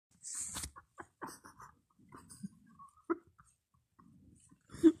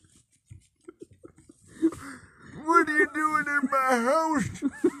are you doing in my house?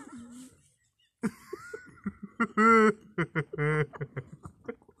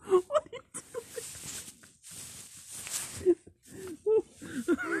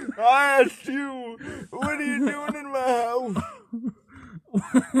 I asked you, what are you doing in my house?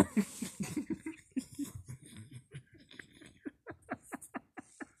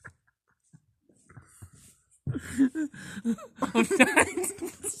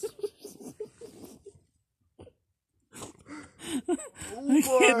 I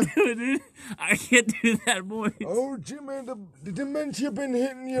can't do it, dude. I can't do that voice. Oh, Jimmy, the dementia been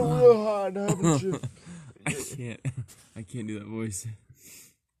hitting you real hard, haven't you? I can't do that voice.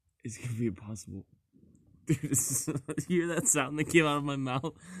 It's gonna be impossible. Dude, you hear that sound that came out of my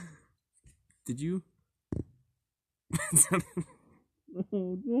mouth? Did you?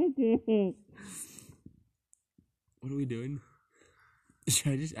 What are we doing?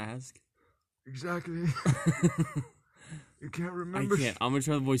 Should I just ask? Exactly. You can't remember. I can't. I'm gonna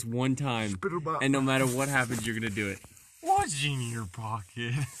try the voice one time, and no matter what happens, you're gonna do it. What's in your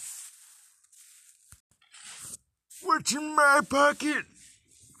pocket? What's in my pocket?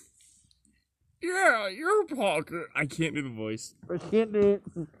 Yeah, your pocket. I can't do the voice. I can't do it.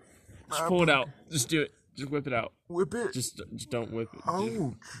 Just pull it out. Just do it. Just whip it out. Whip it? Just don't whip it.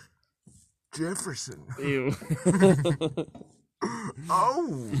 Oh, Jefferson. Ew.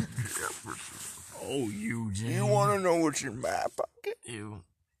 Oh, Jefferson. Oh, you, Jay. You want to know what's in my pocket? Ew.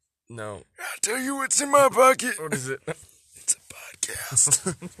 No. I'll tell you what's in my pocket. What is it? It's a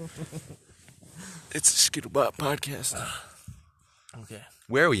podcast. It's a Skittlebot podcast. Okay.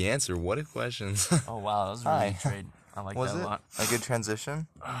 Where we answer what if questions. Oh, wow. That was a really good trade. I like Was that it a lot. a good transition?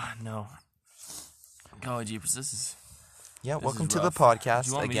 No. Golly jeepers, this is Welcome to the rough. podcast Do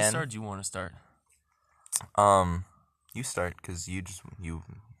you want me to again. start or do you want to start? You start because you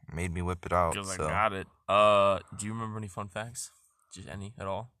made me whip it out. Because So. I got it. Do you remember any fun facts? Just any at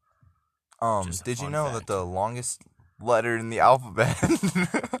all? Just a Did you fun know fact. that the longest letter in the alphabet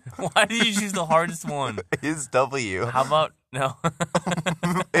Why did you choose the hardest one? is W? How about no?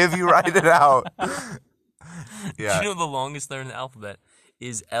 If you write it out. Yeah. Do you know the longest letter in the alphabet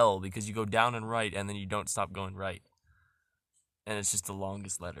is L because you go down and right and then you don't stop going right. And it's just the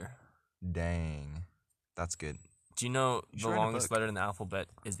longest letter. Dang. That's good. Do you know You should the write a longest book. letter in the alphabet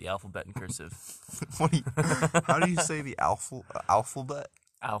is the alphabet in cursive? How do you say the alphabet?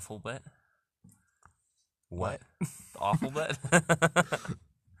 Alphabet? What? The alphabet?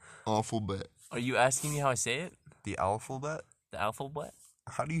 Alphabet. Are you asking me how I say it? The alphabet? The alphabet?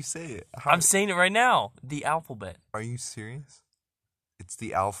 How do you say it? I'm saying it right now. The alphabet. Are you serious? It's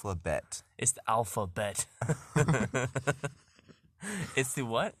the alphabet. It's the alphabet. It's the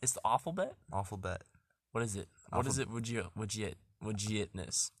what? It's the alphabet? Alphabet. What is it? What is it?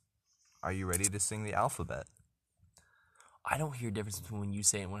 Would-you-ness? Are you ready to sing the alphabet? I don't hear a difference between when you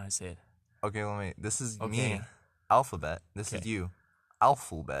say it and when I say it. Okay, let me. This is Okay. me. Alphabet. This is Okay. you.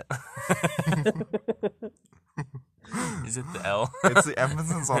 Alphabet. Is it the L? It's the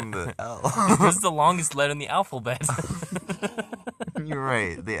emphasis on the L. What's the longest letter in the alphabet? You're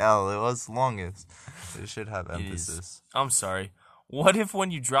right. The L. It was longest. It should have It is. emphasis. I'm sorry. What if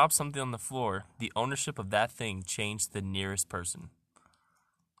when you drop something on the floor, the ownership of that thing changed the nearest person?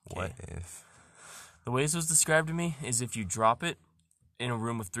 What if? The way this was described to me is if you drop it in a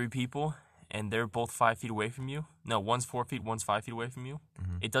room with 3 people and they're both 5 feet away from you. No, one's 4 feet, one's 5 feet away from you.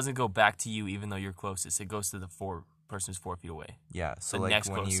 Mm-hmm. It doesn't go back to you even though you're closest. It goes to the person who's 4 feet away. Yeah. So The like next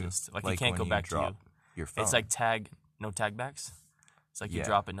when closest. you Like, you can't when go back to drop you. your phone. It's like no tag backs. It's like you Yeah.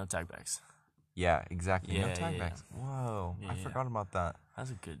 drop it, no tag backs. Yeah, exactly. No Yeah, tag yeah, backs. Whoa, I Yeah. forgot about that.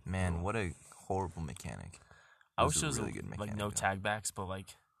 That's a good Man, rule. what a horrible mechanic. I It wish a there was really good like mechanic, no though. tag backs, but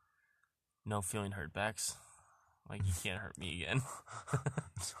like no feeling hurt backs. Like you can't hurt me again.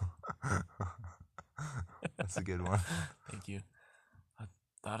 That's a good one. Thank you. I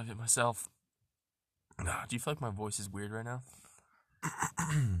thought of it myself. Do you feel like my voice is weird right now?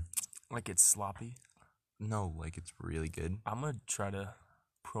 Like it's sloppy? No, like it's really good. I'm gonna try to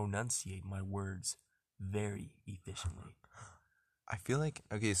pronunciate my words very efficiently. I feel like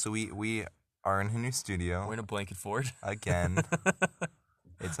okay, so we are in a new studio We're in a blanket fort. again.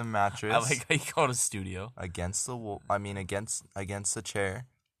 It's a mattress I like how you call it a studio. against the wall. I mean against the chair,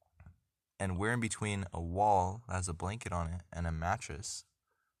 and we're in between a wall that has a blanket on it and a mattress,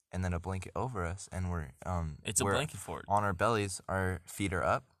 and then a blanket over us, and we're It's a we're blanket fort. on our bellies. Our feet are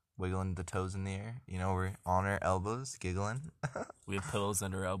up, wiggling the toes in the air. You know, we're on our elbows, giggling. We have pillows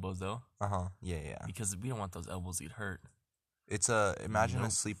under our elbows though, Yeah. because we don't want those elbows to get hurt. It's imagine a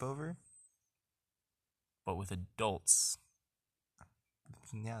Nope. sleepover. But with adults.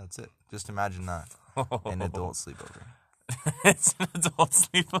 Yeah, that's it. Just imagine that. An adult sleepover. It's an adult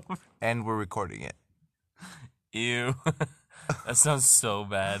sleepover. And we're recording it. Ew. That sounds so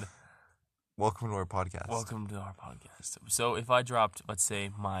bad. Welcome to our podcast. Welcome to our podcast. So if I dropped, let's say,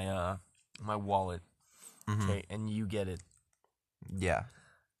 my my wallet, okay, and you get it, Yeah.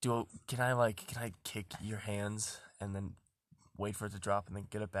 can I kick your hands and then wait for it to drop and then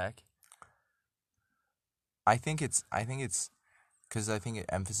get it back? I think it's because I think it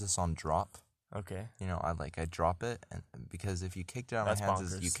emphasis on drop. Okay. You know, I drop it, and because if you kicked it out of That's my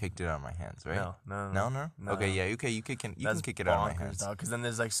hands, bonkers. you kicked it out of my hands, right? No. Okay, yeah, okay, you can kick it out of my hands. Because then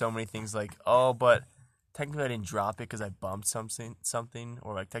there's like so many things like, oh, but technically I didn't drop it because I bumped something,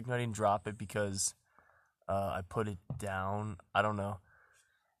 or like technically I didn't drop it because I put it down. I don't know,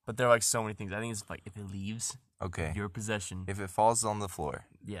 but there are like so many things. I think it's like if it leaves Okay. your possession. If it falls on the floor.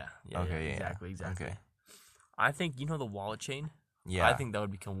 Yeah. Okay, yeah, Exactly. Okay. I think the wallet chain. Yeah. I think that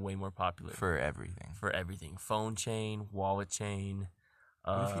would become way more popular for everything. for everything. Phone chain, wallet chain.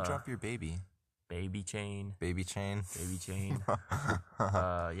 What if you drop your baby? Baby chain? Baby chain.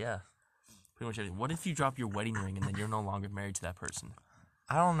 Yeah. Pretty much everything. What if you drop your wedding ring and then you're no longer married to that person?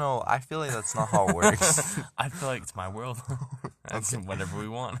 I don't know. I feel like that's not how it works. I feel like it's my world. That's whatever we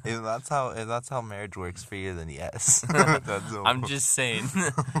want. If that's how marriage works for you, then yes. I'm just saying.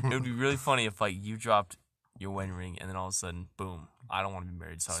 It would be really funny if like you dropped your wedding ring and then all of a sudden, boom, I don't want to be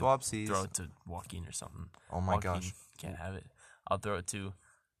married, so I Swapsies. throw it to Joaquin or something. Oh my Joaquin gosh. can't have it. I'll throw it to, you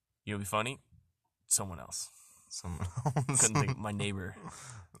know, what'd be funny? Someone else. Someone Couldn't think. My neighbor.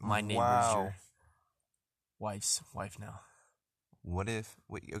 My neighbor's Wow. your wife's wife now. What if?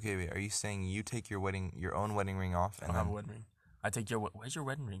 Wait. Are you saying you take your own wedding ring off, I and don't have a then wedding ring. I take your. Where's your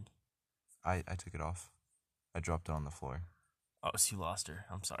wedding ring? I took it off. I dropped it on the floor. Oh, so you lost her.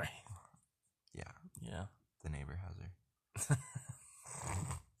 I'm sorry. Yeah. Yeah. The neighbor has her.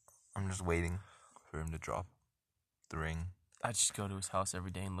 I'm just waiting for him to drop the ring. I just go to his house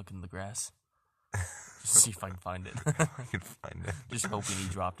every day and look in the grass. Just see if I can find it. I could find it. Just hoping he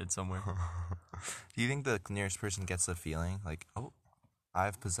dropped it somewhere. Do you think the nearest person gets the feeling like, oh,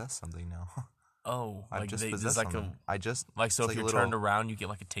 I've possessed something now? Oh, I've like just there's possessed like something. a It's so if like a you're little- turned around, you get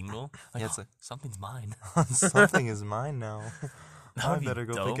like a tingle. Like, Yeah, it's like- something's mine. something is mine now. That I would be better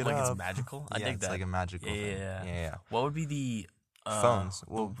go dope. pick it Like up. it's magical. I Yeah, dig it's that. like a magical thing. Yeah. What would be the Phones.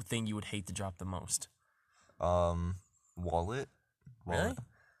 Well- the thing you would hate to drop the most? Wallet. Really?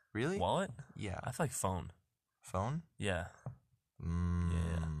 Really? Wallet? Yeah. I feel like phone. Phone? Yeah,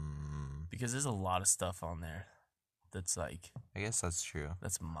 Mm, because there's a lot of stuff on there that's like I guess that's true.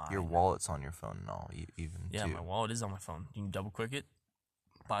 that's mine. Your wallet's on your phone and all, even Yeah, too. my wallet is on my phone. You can double click it,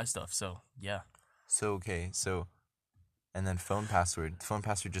 buy stuff. So yeah. So and then phone password. Phone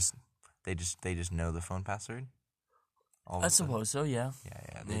password they just know the phone password. All of I a sudden. suppose so. Yeah.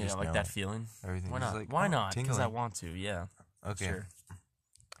 Yeah. They Yeah, just like know that feeling. everything. Why Just not? like, Why oh, not? Because I tingling. want to. Yeah. Okay. Sure.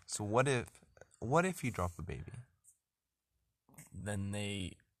 So what if you drop a baby? Then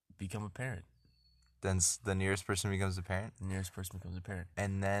they become a parent. Then the nearest person becomes a parent, The nearest person becomes a parent.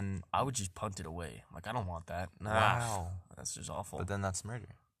 and then I would just punt it away. Like I don't want that. Nah, wow. that's just awful. But then that's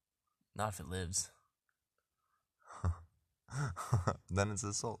murder. Not if it lives. Then it's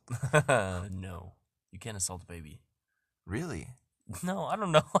assault. No, you can't assault a baby. Really? No, I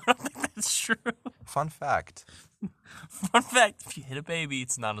don't know. I don't think that's true. Fun fact: Fun fact: if you hit a baby,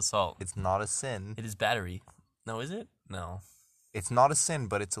 it's not assault. it's not a sin. It is battery. No, is it? No. It's not a sin,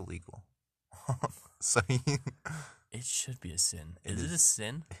 but it's illegal. So It should be a sin. It Is it is. a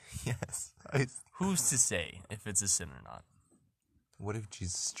sin? yes. Who's to say if it's a sin or not? What if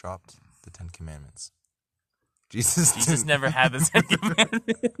Jesus dropped the 10 Commandments? Jesus Jesus never had the 10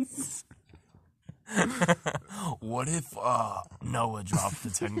 Commandments. What if Noah dropped the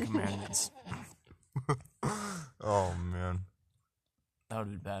 10 Commandments? Oh man. That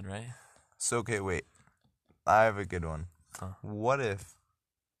would be bad, right? So okay, wait. I have a good one. Huh. What if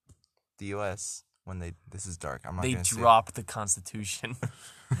the U.S. this is dark. I'm not They gonna say. dropped the Constitution.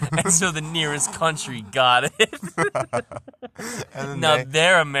 And so the nearest country got it. And then Now they-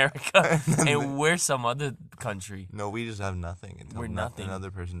 they're America, and we're some other country. No, we just have nothing until We're nothing. another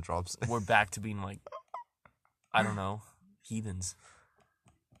person drops it. We're back to being like, I don't know, heathens.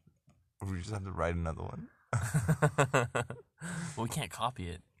 We just have to write another one. Well, we can't copy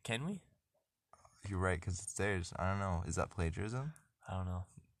it, can we? You're right, because it's theirs. I don't know. Is that plagiarism? I don't know.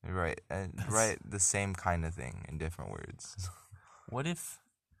 You're right. Write the same kind of thing in different words. What if?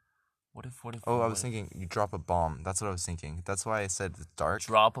 Oh, I was thinking you drop a bomb. That's what I was thinking. That's why I said it's dark.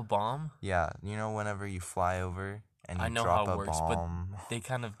 Drop a bomb? Yeah, you know whenever you fly over and you I know drop how it a works, bomb. but they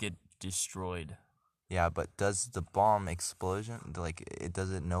kind of get destroyed. Yeah, but does the bomb explosion, like,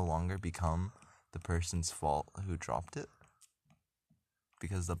 does it no longer become the person's fault who dropped it?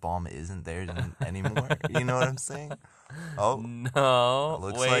 Because the bomb isn't there anymore. You know what I'm saying? Oh, No.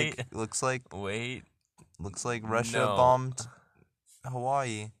 looks Wait. like Wait. Russia No. bombed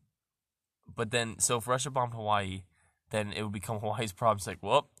Hawaii. But then, so if Russia bombed Hawaii, then it would become Hawaii's problem. It's like,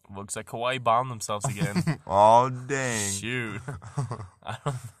 well, looks like Hawaii bombed themselves again. Oh, dang. Shoot. I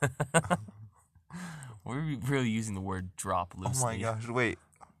don't. We're really using the word drop Oh loosely. my gosh, wait.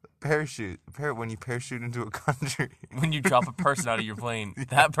 Parachute. When you parachute into a country. When you drop a person out of your plane,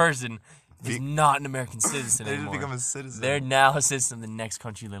 that person is not an American citizen They just anymore. become a citizen. They're now a citizen of the next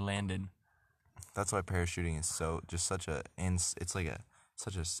country they land in. That's why parachuting is such a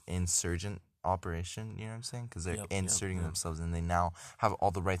insurgent operation, you know what I'm saying? Because they're Yep, inserting yep. themselves and they now have all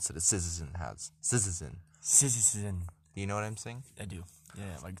the rights that a citizen has. Citizen. You know what I'm saying? I do.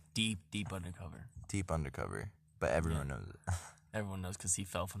 Yeah, like deep undercover. Deep undercover. But everyone knows it. Everyone knows because he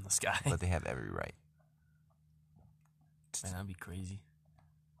fell from the sky. But they have every right. Man, that'd be crazy.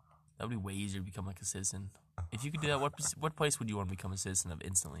 That would be way easier to become like a citizen. If you could do that, what place would you want to become a citizen of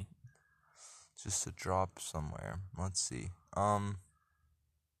instantly? Just to drop somewhere. Let's see.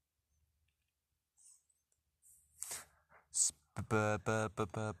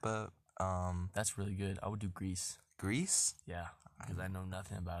 That's really good. I would do Greece. Greece? Yeah, because I know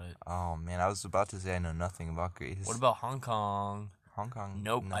nothing about it. Oh man, I was about to say I know nothing about Greece. What about Hong Kong? Hong Kong?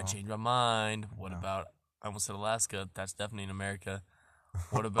 Nope, No. I changed my mind. What about, I almost said Alaska. That's definitely in America.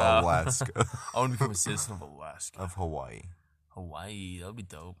 What Oh, about Alaska. I want to become a citizen of Alaska. Of Hawaii. Hawaii, that would be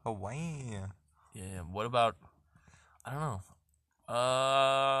dope. Hawaii. Yeah, what about, I don't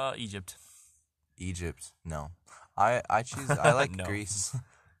know. Egypt. Egypt. No. I like No. Greece.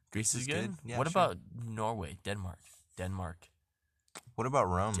 Greece is good? Yeah, what sure. about Norway? Denmark. What about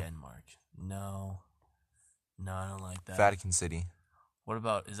Rome? Denmark. No, I don't like that. Vatican City. What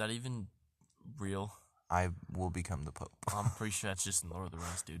about, is that even real? I will become the Pope. I'm pretty sure that's just Lord of the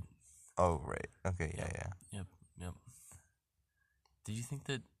Rings, dude. Oh, right. Okay, yeah. Yep. Did you think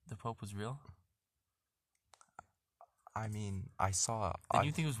that the Pope was real? I mean, I saw Did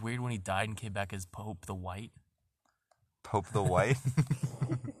you think it was weird when he died and came back as Pope the White? Pope the White.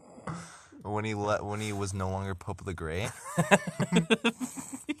 when he was no longer Pope the Gray.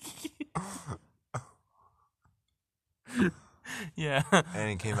 Yeah. And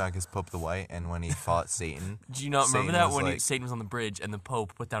he came back as Pope the White, and when he fought Satan. Do you not remember Satan that was when like- Satan was on the bridge and the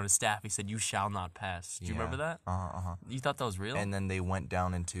Pope put down his staff? He said, "You shall not pass." Do you remember that? Uh-huh. You thought that was real? And then they went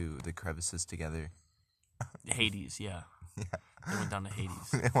down into the crevices together. Hades, yeah. They went down to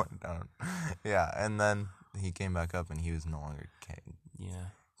Hades. They went down. Yeah, and then he came back up, and he was no longer king. Yeah.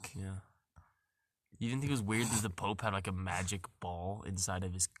 You didn't think it was weird that the Pope had like a magic ball inside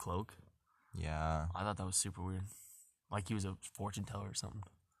of his cloak? Yeah. I thought that was super weird. Like he was a fortune teller or something.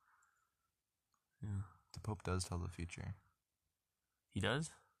 Yeah. The Pope does tell the future. He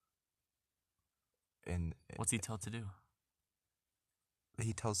does? And What's he tell to do?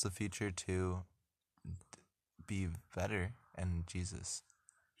 he tells the future to be better, and Jesus,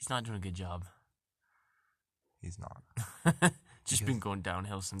 He's not doing a good job. he's not. Just been going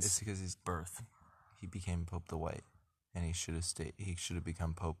downhill since It's because birth. he became Pope the White, and he should have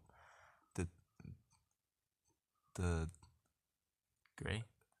become Pope the Gray?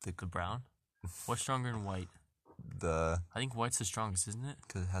 The brown? What's stronger than white? the I think white's the strongest, isn't it?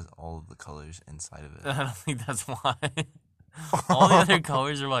 because it has all of the colors inside of it. I don't think that's why. All the other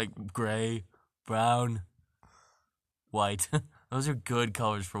colors are like gray, brown, white. Those are good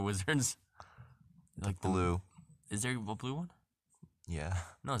colors for wizards. Like Blue. Is there a blue one? Yeah.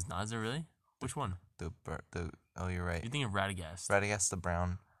 No, it's not. Is there really? Which one? Oh, you're right. You're thinking of Radagast. Radagast the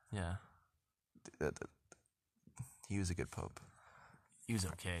brown. Yeah. He was a good pope. He was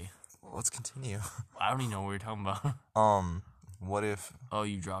okay. Let's continue. I don't even know what we were talking about. What if? Oh,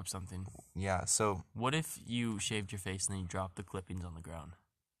 you dropped something. Yeah. So What if you shaved your face and then you dropped the clippings on the ground?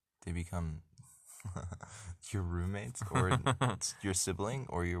 they become your roommates, or your sibling,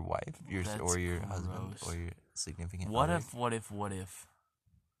 or your wife, or your husband, gross. or your significant What other. What if?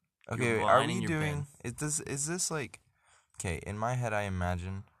 Okay, You're wait, are lying in we your doing? Is this like? Okay, in my head, I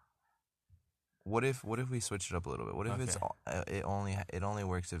imagine. What if we switch it up a little bit? What if it only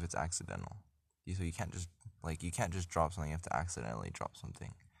works if it's accidental? So you can't just drop something. You have to accidentally drop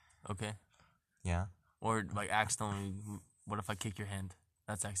something. Okay. Yeah. Or like accidentally. What if I kick your hand?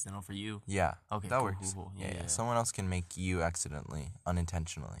 That's accidental for you. Yeah. Okay. That cool, works. Cool. Yeah. Someone else can make you accidentally,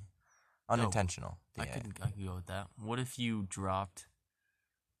 unintentionally. Unintentional. I could go with that. What if you dropped?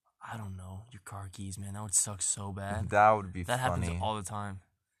 I don't know, your car keys, man. That would suck so bad. That would be That funny. happens all the time.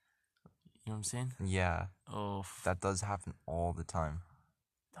 You know what I'm saying? Yeah, Oh, that does happen all the time.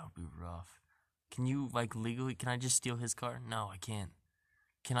 that would be rough. Can you, like, legally, can I just steal his car? No, I can't.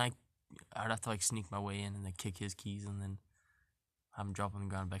 Can I, I'd have to, like, sneak my way in and then kick his keys and then have him drop on the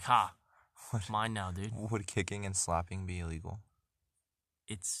ground and be like, ha, What? mine now, dude. Would kicking and slapping be illegal?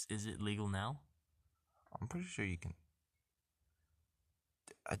 Is it legal now? I'm pretty sure you can.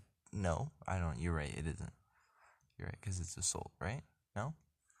 No, I don't. You're right. It isn't. You're right, because it's assault, right? No?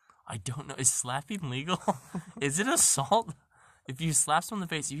 I don't know. Is slapping legal? Is it assault? If you slap someone in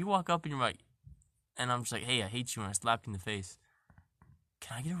the face, if you walk up and you're like, and I'm just like, hey, I hate you, and I slapped you in the face,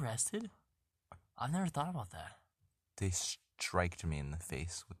 can I get arrested? I've never thought about that. They striked me in the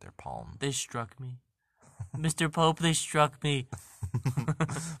face with their palm. They struck me. Mr. Pope, they struck me.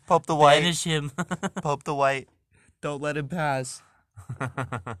 Pope the White. Banish him. Pope the White. Don't let him pass.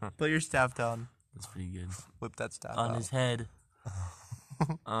 Put your staff down. That's pretty good. Whip that staff On out. his head.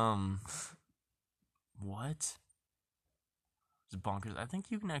 What? It's bonkers. I think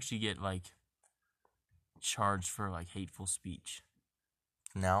you can actually get, like, charged for, like, hateful speech.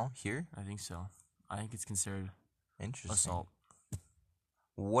 Now? Here? I think so. I think it's considered Interesting. assault.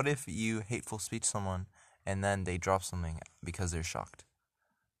 What if you hateful speech someone and then they drop something because they're shocked?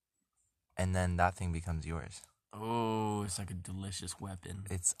 And then that thing becomes yours. Oh, it's like a delicious weapon.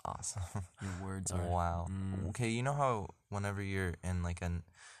 It's awesome. Your words are. Wow. Mm. Okay, you know how whenever you're in like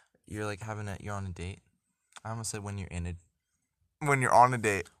you're like you're on a date? I almost said when you're on a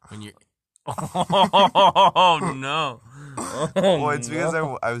date. When you're. Oh, no. Oh, Well, it's no.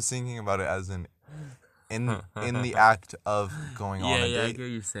 because I was thinking about it as in the act of going on a Yeah, I date. get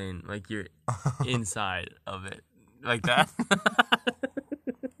what you're saying. Like, you're inside of it. Like that.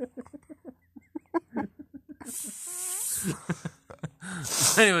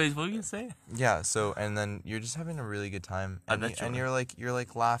 Anyways, what were you gonna say? Yeah, so and then you're just having a really good time, I and, bet you and are. you're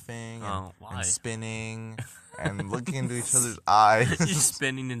like laughing Oh, why? and spinning and looking into each other's eyes. You're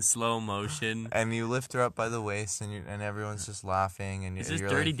spinning in slow motion. And you lift her up by the waist, and everyone's just laughing, and Is you're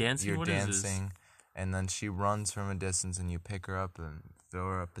this Dirty like, Dancing? You're What is this? dancing, and then she runs from a distance, and you pick her up and throw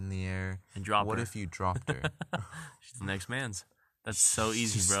her up in the air. And drop What her. if you dropped her? She's the next man's. That's so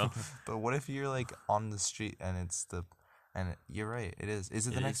easy, bro. But what if you're like on the street and you're right, it is. Is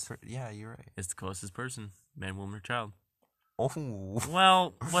it the It next? is. Yeah, you're right. It's the closest person. Man, woman, or child. Oh,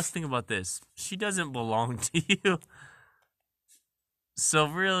 Well, let's think about this. She doesn't belong to you. So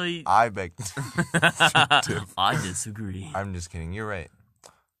really, I beg. I disagree. I'm just kidding. You're right.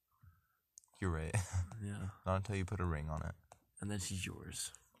 You're right. Yeah. Not until you put a ring on it. And then she's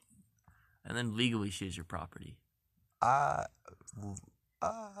yours. And then legally she is your property. Uh,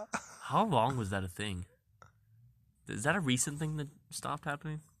 How long was that a thing? Is that a recent thing that stopped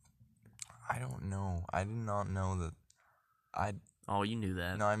happening? I don't know. I did not know that. Oh, you knew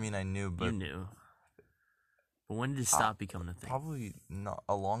that. No, I mean I knew, but You knew. But when did it stop becoming a thing? probably not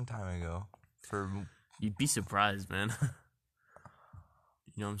a long time ago. You'd be surprised, man.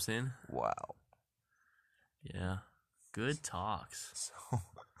 You know what I'm saying? Wow. Yeah. Good talks. So,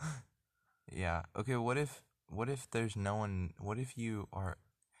 yeah. Okay. What if there's no one? What if you are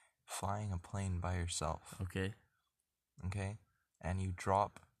flying a plane by yourself? Okay. Okay, and you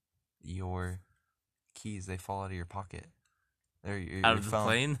drop your keys. They fall out of your pocket. Or Out your of the phone.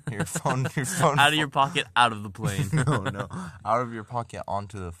 plane? Your phone. Out of your pocket, out of the plane. no, out of your pocket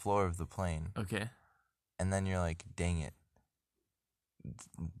onto the floor of the plane, Okay. and then you're like, dang it.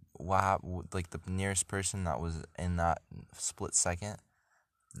 Wow, like the nearest person that was in that split second,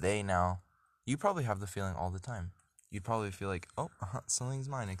 you probably have the feeling all the time. You'd probably feel like, oh, something's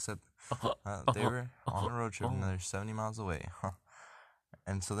mine, except they were on a road trip and they're 70 miles away.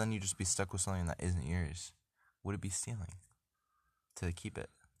 And so then you just be stuck with something that isn't yours. Would it be stealing to keep it?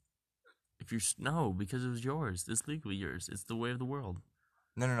 No, because it was yours. It's legally yours. It's the way of the world.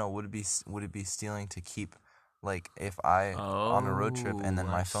 No. Would it be stealing to keep, like, if I on a road trip and then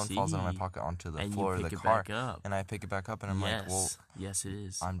my I phone falls out of my see. pocket onto the And floor you of pick the it car, back up. and I pick it back up, and I'm like, well, Yes, it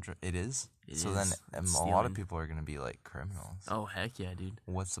is. it is. It So is. then It's a lot stealing. of people are gonna be like criminals. Oh, heck yeah, dude.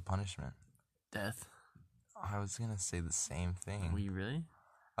 What's the punishment? Death. I was gonna say the same thing. Were you really?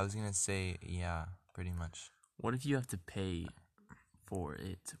 I was gonna say, yeah, pretty much. What if you have to pay for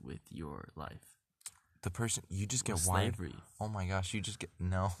it with your life? The person, you just get With wired. slavery. Oh my gosh, you just get,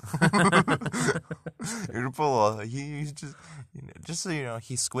 no. You're full of, he's just, just so you know,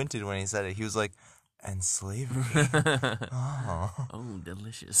 he squinted when he said it. He was like, and slavery. Oh. Oh,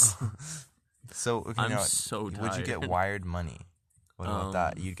 delicious. So, okay, I'm now, so would you tired. get wired money? What about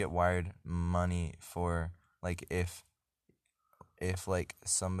that? You'd get wired money for, like, if like,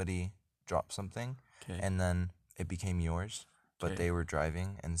 somebody dropped something, Okay. and then it became yours, but Okay. they were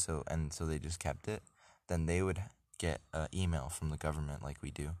driving, and so they just kept it, then they would get an email from the government like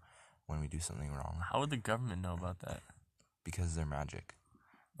we do when we do something wrong, How would the government know about that? because they're magic.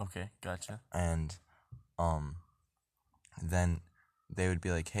 Okay, gotcha. And then they would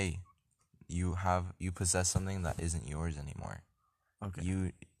be like, hey, you possess something that isn't yours anymore. Okay.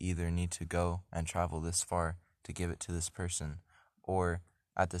 You either need to go and travel this far to give it to this person, or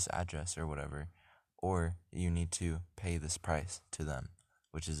at this address or whatever, or you need to pay this price to them,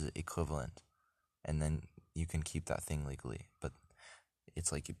 which is equivalent, and then you can keep that thing legally. But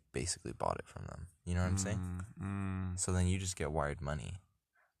it's like you basically bought it from them. You know what I'm saying? So then you just get wired money.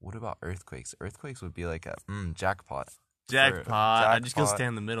 What about earthquakes? Earthquakes would be like a jackpot. Jackpot. I just go jackpot. stand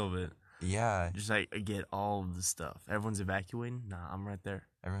in the middle of it. Yeah, Just like I get all of the stuff. Everyone's evacuating. Nah, I'm right there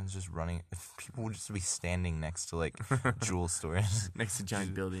everyone's just running. People would just be standing next to like jewel stores. next to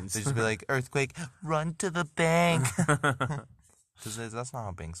giant buildings. They just be like, earthquake, run to the bank. Because that's not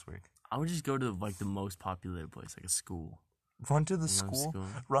how banks work. I would just go to like the most populated place, like a school. Run to the You know, school. school.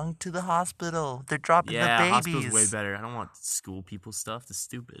 Run to the hospital. They're dropping Yeah, the hospital's babies. way better. I don't want school people stuff. That's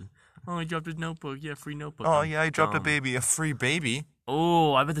stupid. Oh, he dropped his notebook. Yeah, free notebook. Oh, I'm yeah, I dropped a dumb. baby. A free baby.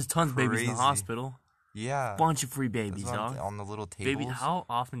 Oh, I bet there's tons of babies in the Crazy. hospital. Yeah. Bunch of free That's babies, what I'm dog. on the little tables. Baby, how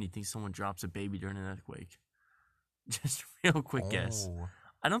often do you think someone drops a baby during an earthquake? Just a real quick guess. Oh,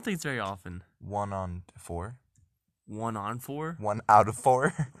 I don't think it's very often. 1 on 4. 1 on 4? 1 out of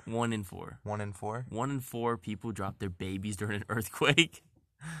 4. 1 in 4. 1 in 4. 1 in 4 people drop their babies during an earthquake.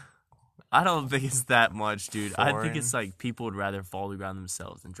 I don't think it's that much, dude. I think it's like people would rather fall to the ground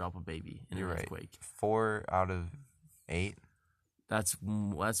themselves than drop a baby in You're an right. earthquake. 4 out of 8. That's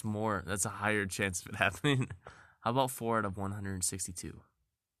more. That's a higher chance of it happening. How about 4 out of 162?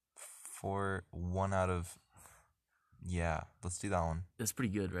 1 out of. Yeah, let's do that one. That's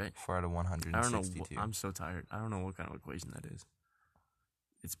pretty good, right? 4 out of I 162. don't know. I'm so tired. I don't know what kind of equation that is.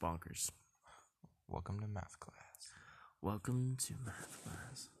 It's bonkers. Welcome to math class. Welcome to math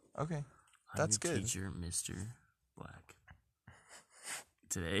class. Okay, I'm that's your good. teacher, Mr. Black.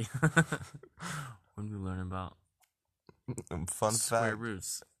 Today, when we learn about Fun square fact.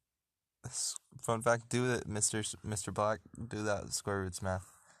 roots. Fun fact. Do it, Mr. Black. Do that square roots math.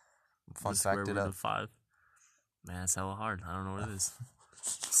 Fun The square fact it root up. of 5. Man, that's hella hard. I don't know what it is.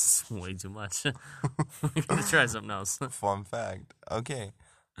 It's way too much. We gotta try something else. Fun fact. Okay.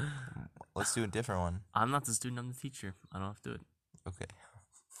 Let's do a different one. I'm not the student, I'm the teacher. I don't have to do it. Okay.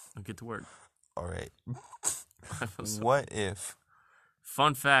 I'll get to work. All right. I feel so- What if?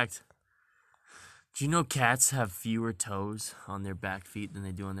 Fun fact. Do you know cats have fewer toes on their back feet than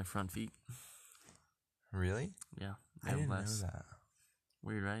they do on their front feet? Really? Yeah. I They have didn't less. know that.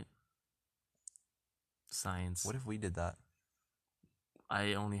 Weird, right? Science. What if we did that?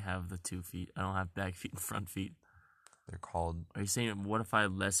 I only have the 2 feet. I don't have back feet and front feet. They're called. Are you saying what if I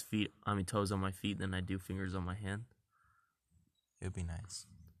have less toes on my feet than I do fingers on my hand? It would be nice.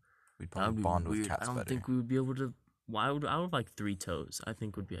 We'd That would probably be bond weird. with cats I don't better. think we would be able to. I would like 3 toes. I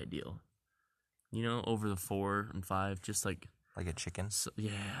think would be ideal. You know, over the 4 and 5, just like Like a chicken.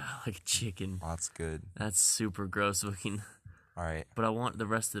 yeah, like a chicken. Oh, that's good. That's super gross looking. All right. But I want the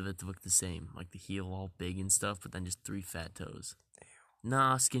rest of it to look the same, like the heel all big and stuff, but then just 3 fat toes.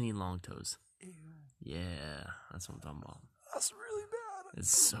 Nah, skinny and long toes. Yeah, that's what I'm talking about. That's really bad.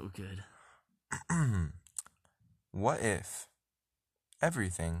 It's so good. What if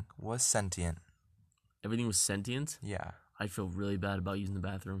everything was sentient? Everything was sentient. Yeah. I'd feel really bad about using the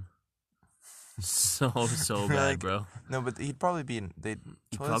bathroom. So You're bad, like, bro. No, but he'd probably be in.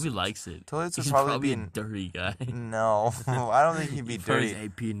 He probably likes it. Toilets would He's probably probably be a in. dirty guy. No, I don't think he'd be He probably, dirty. Hey,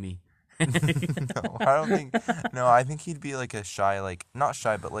 pee in me. No, I don't think. No, I think he'd be like a shy, like not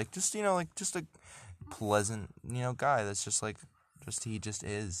shy, but like just like just a pleasant, guy. That's just like, he just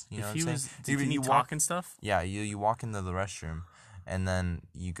is. You know If what he I'm saying? was, can he walk- talk and stuff? Yeah, you walk into the restroom, and then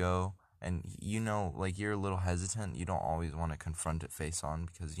you go, and like you're a little hesitant. You don't always want to confront it face on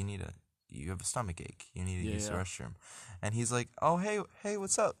because you have a stomach ache. You need to use the Yeah. restroom, and he's like, "Oh, hey,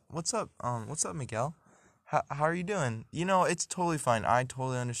 what's up? What's up, Miguel? How are you doing? It's totally fine. I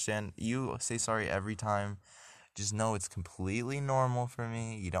totally understand. You say sorry every time. Just know it's completely normal for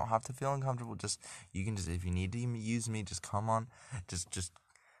me. You don't have to feel uncomfortable. You can if you need to use me, just come on. Just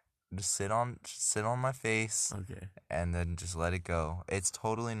sit on my face, Okay. and then just let it go. It's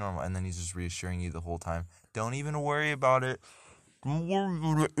totally normal." And then he's just reassuring you the whole time. Don't even worry about it. Don't worry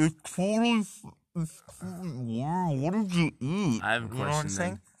about it. It's totally. What did you eat? I have a You know what I'm question.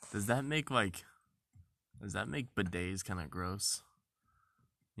 saying? Does that make bidets kind of gross?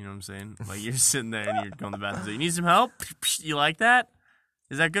 You know what I'm saying? Like you're sitting there and you're going to the bathroom. So you need some help? You like that?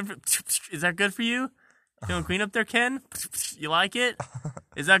 Is that good for you? Feeling clean up there, Ken? You like it?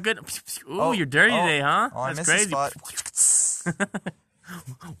 Is that good? Ooh, you're dirty today, huh? Oh, I That's missed the crazy. spot.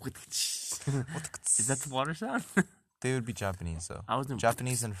 Is that the water sound? They would be Japanese though. I was doing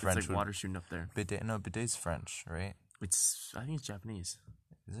Japanese and French. It's like water shooting up there. Bidet, no, bidet's French, right? I think it's Japanese.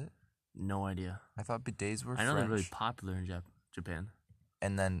 Is it? No idea. I thought bidets were I know French. they're really popular in Japan.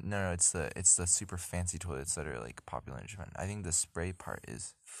 And then no, it's the super fancy toilets that are like popular in Japan. I think the spray part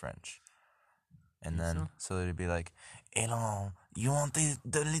is French. And then so it'd be like, hello, you want the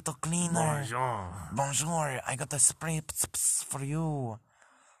little cleaner? Bonjour, I got the spray for you.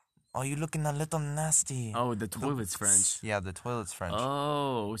 Oh, you looking a little nasty. Oh, the toilet's French. Yeah, the toilet's French.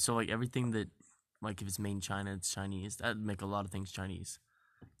 Oh, so like everything that, like if it's made in China, it's Chinese. That'd make a lot of things Chinese.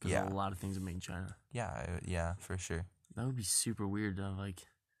 Yeah. A lot of things are made in China. Yeah, for sure. That would be super weird. Like,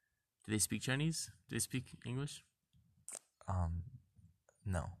 do they speak Chinese? Do they speak English?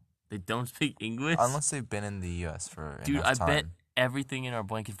 No. They don't speak English? Unless they've been in the U.S. for Dude, enough time. I bet everything in our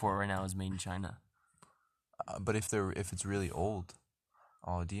blanket fort right now is made in China. But if it's really old,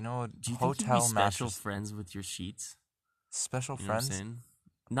 do you know what Do you hotel think you'd be special mattress? friends with your sheets? Special You know what I'm friends? saying?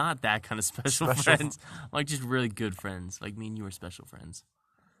 Not that kind of special friends. Like just really good friends. Like me and you are special friends.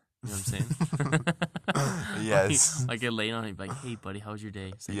 You know what I'm saying? Yes. Like get laid on it, like, hey buddy, how was your day?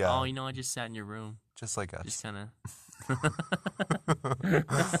 It's like, Yeah. oh, you know, I just sat in your room. Just like us. Just kind of.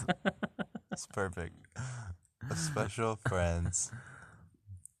 It's perfect. Special friends.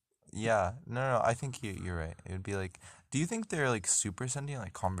 Yeah. No, I think you're right. It would be like, do you think they're like super sentient,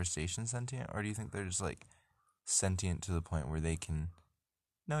 like conversation sentient, or do you think they're just like sentient to the point where they can?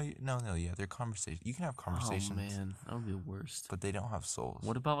 No, yeah, they're conversation. You can have conversations. Oh man, that would be the worst. But they don't have souls.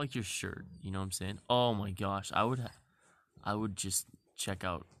 What about like your shirt? You know what I'm saying? Oh my gosh, I would just check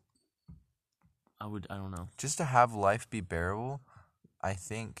out. I don't know. Just to have life be bearable, I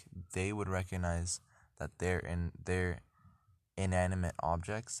think they would recognize that they're inanimate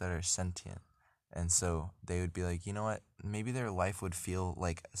objects that are sentient. And so they would be like, you know what? Maybe their life would feel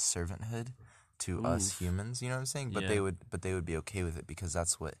like servanthood to us humans, you know what I'm saying? But Yeah. they would be okay with it because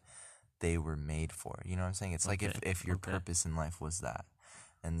that's what they were made for. You know what I'm saying? It's like if your purpose in life was that,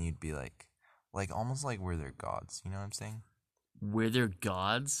 and you'd be like almost like we're their gods, you know what I'm saying? We're their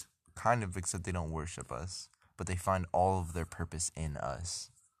gods? Kind of, except they don't worship us, but they find all of their purpose in us.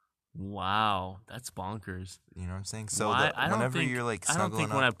 Wow, that's bonkers. You know what I'm saying? So Well, whenever you're like I don't snuggling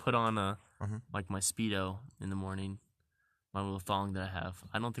think when I up, put on Mhm. like my Speedo in the morning, my little thong that I have,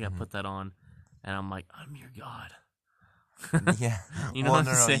 I don't think Mm-hmm. I put that on, and I'm like, I'm your god. yeah. You know Well, what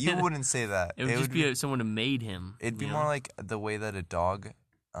I'm saying? you wouldn't say that. It would just be someone who made him. It'd be you more know? like the way that a dog,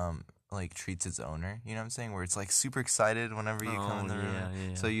 like treats its owner. You know what I'm saying? Where it's like super excited whenever you come in the room.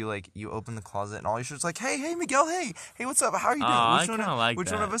 Yeah. So you open the closet and all your shirt's like, hey Miguel, hey what's up? How are you doing? I which one kinda like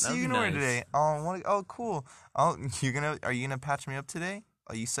which one that. of us are That'd you be gonna wear nice. today? Oh cool. Are you gonna patch me up today?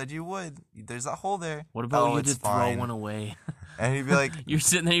 Oh, you said you would. There's that hole there. What about you it's to throw fine. one away? And he'd be like, You're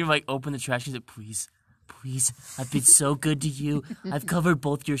sitting there, you're like, open the trash, and like, please, I've been so good to you. I've covered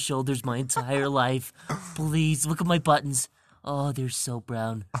both your shoulders my entire life. Please, look at my buttons. Oh, they're so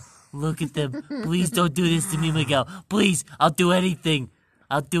brown. Look at them. Please don't do this to me, Miguel. Please, I'll do anything.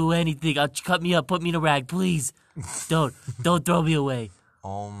 I'll cut me up, put me in a rag, please. Don't throw me away.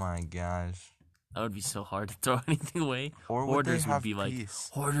 oh my gosh. That would be so hard to throw anything away. Or would they Hoarders have be like, peace?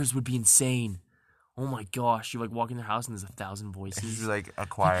 hoarders would be insane. Oh my gosh, you're like walking their house and there's 1,000 voices. It's like a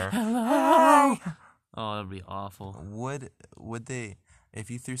choir. Hello. Oh, that'd be awful. Would they, if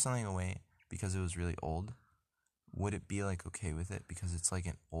you threw something away because it was really old, would it be like okay with it because it's like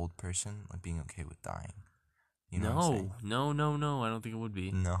an old person like being okay with dying? You know what I'm saying? No. I don't think it would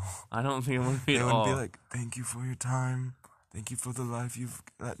be. No. I don't think it would be They at wouldn't all. be like, thank you for your time. Thank you for the life you've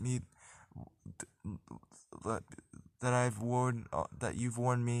let me, that I've worn, that you've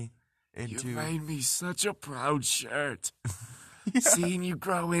worn me into. You made me such a proud shirt. Seeing you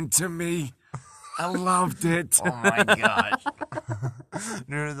grow into me, I loved it. Oh my gosh.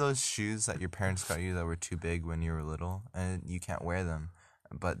 Remember those shoes that your parents got you that were too big when you were little, and you can't wear them,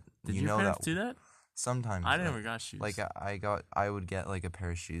 but Did you your know parents that do that? sometimes. I never got shoes. Like I would get like a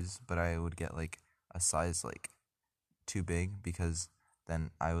pair of shoes, but I would get like a size like too big because then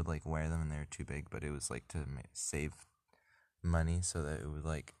I would like wear them and they were too big. But it was like to save money so that it would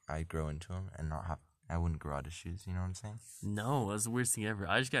like I'd grow into them and not have I wouldn't grow out of shoes. You know what I'm saying? No, that's the weirdest thing ever.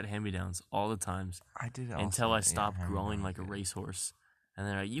 I just got hand-me-downs all the times I did until also, I stopped yeah, growing hand-me-downs, like a yeah. racehorse. And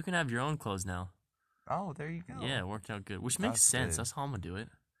they're like, you can have your own clothes now. Oh, there you go. Yeah, it worked out good. Which makes That's sense. good. That's how I'm going to do it.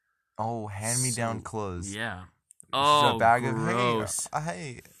 Oh, hand me down So- clothes. Yeah. Just Oh, a bag gross. of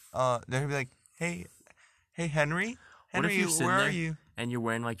hey. They'd be like, hey Henry, What if Henry, you're sitting where there are you? and you're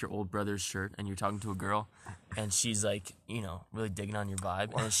wearing like your old brother's shirt and you're talking to a girl and she's like, really digging on your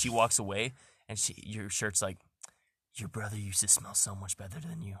vibe, and then she walks away and your shirt's like, your brother used to smell so much better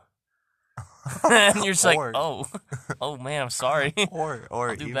than you. And you're just like, Or- oh man, I'm sorry. Or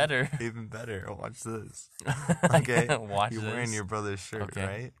I'll do better. Even better. Watch this. Okay, Watch you're wearing this. your brother's shirt, Okay.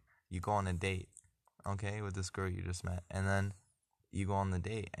 right? You go on a date, okay, with this girl you just met, and then you go on the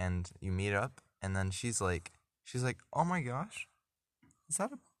date and you meet up, and then she's like, oh my gosh,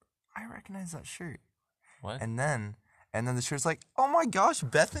 I recognize that shirt. What? And then the shirt's like, oh my gosh,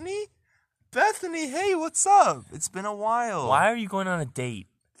 Bethany, hey, what's up? It's been a while. Why are you going on a date?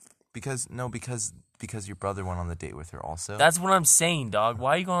 Because your brother went on the date with her also. That's what I'm saying, dog.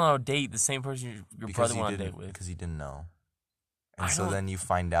 Why are you going on a date the same person your brother went on a date with? Because he didn't know. I And so don't- then you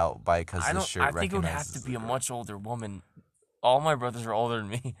find out because the shirt I think it would have recognizes to be the a girl. much older woman. All my brothers are older than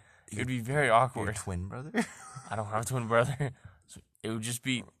me. It would be very Your awkward. twin brother? I don't have a twin brother. So it would just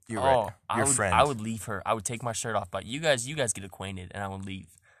be. You're right. Your friend. I would leave her. I would take my shirt off. But you guys get acquainted, and I would leave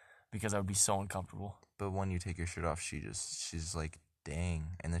because I would be so uncomfortable. But when you take your shirt off, she's like,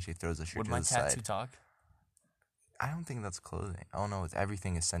 dang. And then she throws the shirt Would to my the tattoo side. talk? I don't think that's clothing. Oh no,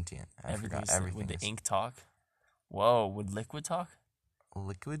 everything is sentient. I forgot. Everything Would the is ink talk? Whoa, would liquid talk?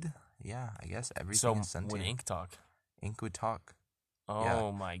 liquid. Yeah, I guess everything So is sentient. would ink talk? Ink would talk.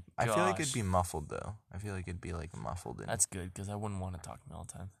 Oh my gosh. I feel like it'd be muffled though. I feel like it'd be like muffled. That's good because I wouldn't want to talk to me all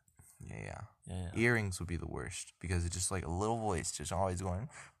the time. Yeah. Yeah. Earrings would be the worst because it's just like a little voice just always going.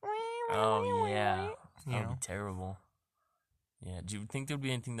 Oh yeah. You That would know? be terrible. Yeah. Do you think there would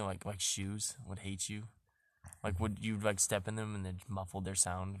be anything that like shoes would hate you? Like would you like step in them and then muffle their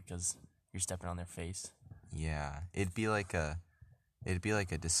sound because you're stepping on their face? Yeah, it'd be like a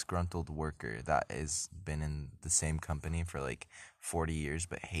disgruntled worker that has been in the same company for like 40 years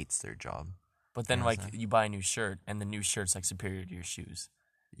but hates their job. But then Yeah, like so- you buy a new shirt and the new shirt's like superior to your shoes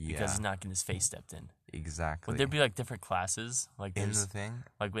Yeah, because he's not getting his face stepped in. exactly. Would there be like different classes like in there's the thing?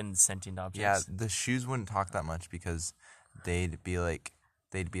 like when sentient Yeah, objects? the shoes wouldn't talk that much because they'd be like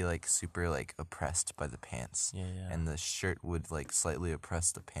super like oppressed by the pants. Yeah. Yeah. And the shirt would like slightly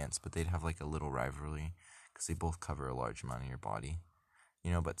oppress the pants, but they'd have like a little rivalry because they both cover a large amount of your body,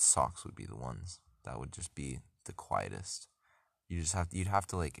 But socks would be the ones that would just be the quietest. You'd have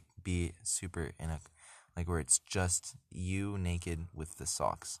to like be super in a like where it's just you naked with the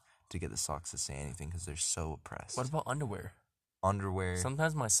socks to get the socks to say anything because they're so oppressed. What about underwear? Underwear?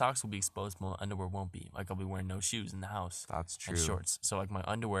 Sometimes my socks will be exposed, but my underwear won't be. Like I'll be wearing no shoes in the house That's true. and shorts. So like my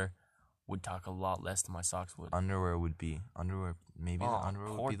underwear would talk a lot less than my socks would. Underwear. Maybe the underwear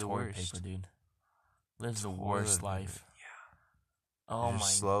would poor be the toilet worst. paper, dude. Lives the worst Toilet paper, life. Oh You're my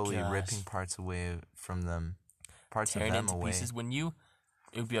slowly gosh. ripping parts away from them, parts Tearing of them into away. pieces.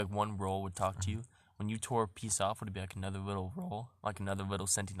 It would be like one roll would talk to you. When you tore a piece off, would it be like another little roll, like another little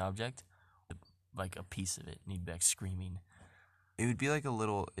sentient object, like a piece of it, and you'd be like screaming. It would be like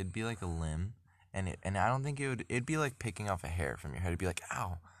it'd be like a limb, and I don't think it'd be like picking off a hair from your head. It'd be like,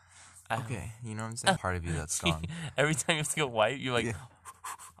 ow. Ow. Okay, you know what I'm saying? Part of you that's gone. Every time you have to go white, you're like, Yeah.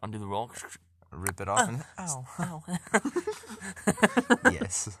 undo the roll. Rip it off and ow. Ow.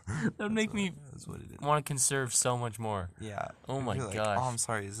 Yes. That would make me That's what it is. want to conserve so much more. Yeah. Oh You'd my be like, gosh. Oh, I'm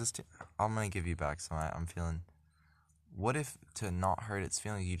sorry. Is this? I'm gonna give you back some. I'm feeling. What if to not hurt its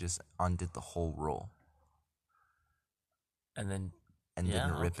feelings, you just undid the whole roll And then and yeah,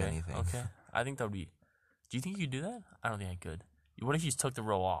 didn't rip okay, anything? Okay, I think that would be. Do you think you could do that? I don't think I could. What if you just took the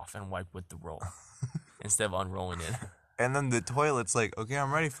roll off and wiped with the roll instead of unrolling it? And then the toilet's like, okay,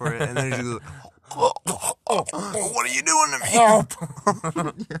 I'm ready for it. And then you just go, what are you doing to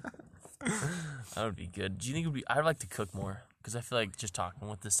me? That would be good. Do you think it would be? I'd like to cook more because I feel like just talking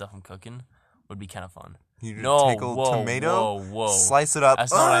with the stuff I'm cooking would be kind of fun. You just No, take a whoa, tomato, whoa. slice it up.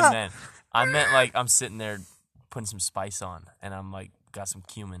 That's not what I meant. I meant like I'm sitting there putting some spice on, and I'm like got some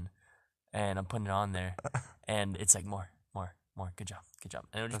cumin, and I'm putting it on there, and it's like more. Good job.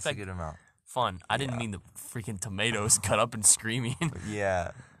 And it was That's just a like good amount. fun. I didn't Yeah. mean the freaking tomatoes cut up and screaming.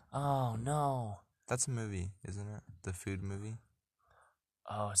 Yeah. Oh no. That's a movie, isn't it? The food movie?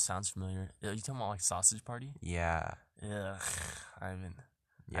 Oh, it sounds familiar. Are you talking about like Sausage Party? Yeah. Ugh, I haven't.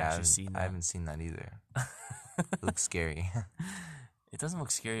 Yeah, seen I that. haven't seen that either. It looks scary. It doesn't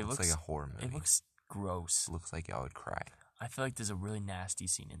look scary. It Looks looks like a horror movie. It looks gross. Looks like I would cry I feel like there's a really nasty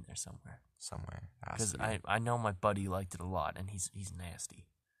scene in there somewhere. somewhere. Has Because to be. I know my buddy liked it a lot, and he's nasty.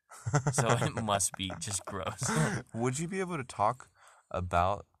 So it must be just gross. Would you be able to talk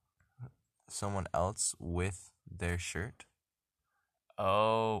about someone else with their shirt?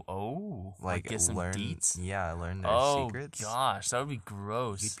 Like get some learn, deets. yeah, learn their Oh secrets. gosh, that would be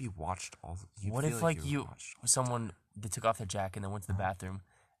gross. You'd be watched all. You'd What feel if like you were you watched. someone they took off their jacket and then went to the bathroom,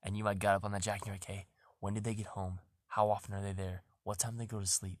 and you got up on that jacket and you're like, hey, when did they get home? How often are they there? What time do they go to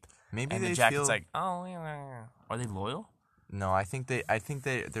sleep? Maybe And they the jacket's feel like, oh, yeah. Are they loyal? no. I think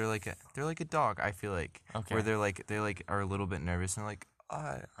they're like a dog. I feel like Okay. where they are a little bit nervous and like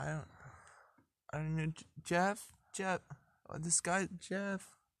I don't know Jeff this guy Jeff.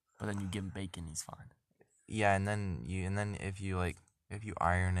 But then you give him bacon, he's fine. Yeah, and then if you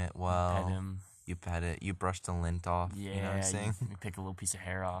iron it well, Pet him. you pet it, you brush the lint off. Yeah, You know what I'm saying? you pick a little piece of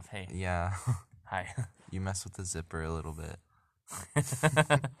hair off. Hey, Yeah. hi. You mess with the zipper a little bit.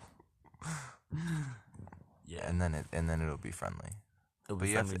 Yeah. And then it'll be friendly. It'll But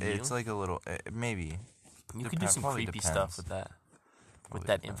be you have friendly to, to it's you. like a little maybe. You could do some probably creepy depends. stuff with that. With Probably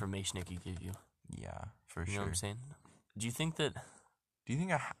that depends. information it could give you. Yeah, for You know sure. what I'm saying? Do you think that... Do you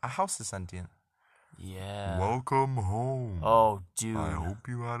think a house is sentient? Yeah. Welcome home. Oh, dude.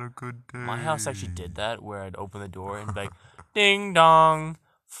 you had a good day. My house actually did that, where I'd open the door and be like, ding dong.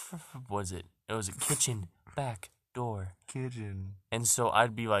 What was it? It was a kitchen back door. Kitchen. And so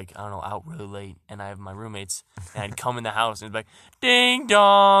I'd be like, I don't know, out really late, and I have my roommates, and I'd come in the house and it'd be like, ding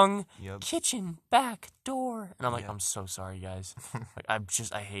dong, Yep. kitchen back door. And I'm like, Yeah. I'm so sorry, guys. Like,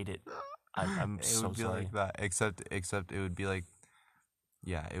 I hate it. I'm It so would be sorry. like that, except it would be like,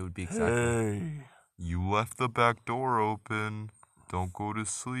 yeah, it would be exactly. Hey. You left the back door open. Don't go to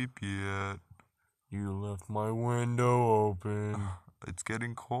sleep yet. You left my window open. It's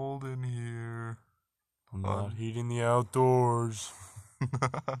getting cold in here. I'm not heating the outdoors. Did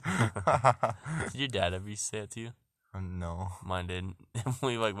your dad ever say it to you? No. Mine didn't.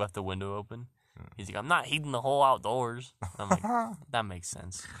 We left the window open. He's like, I'm not heating the whole outdoors. I'm like, that makes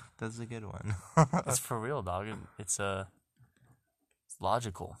sense. That's a good one. It's for real, dog. It's it's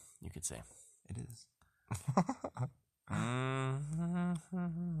logical, you could say. It is.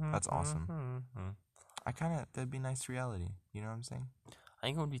 That's awesome. That'd be nice reality. You know what I'm saying? I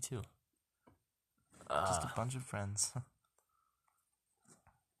think it would be too. Just a bunch of friends.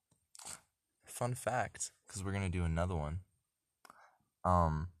 Fun fact, because we're gonna do another one.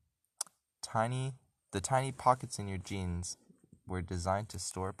 The tiny pockets in your jeans were designed to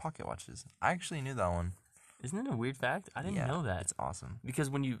store pocket watches. I actually knew that one. Isn't it a weird fact? I didn't Yeah, know that. It's awesome. Because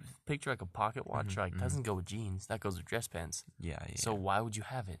when you picture like a pocket watch, like doesn't go with jeans. That goes with dress pants. Yeah. So why would you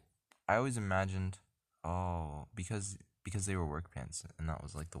have it? I always imagined, because they were work pants, and that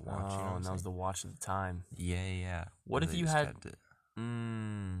was like the watch. You know what I'm and that was saying? the watch at the time. Yeah. What But if they you just had- kept it.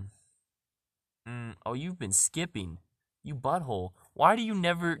 Oh, you've been skipping. You butthole. Why do you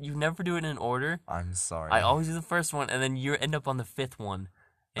never do it in order? I'm sorry. I always do the first one, and then you end up on the fifth one,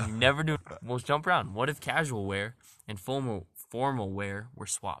 and you never do. Well, let's jump around. What if casual wear and formal wear were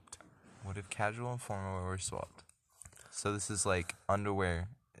swapped? What if casual and formal were swapped? So this is like underwear,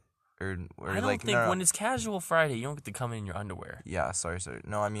 or I don't like think no. when it's casual Friday, you don't get to come in your underwear. Yeah, sorry.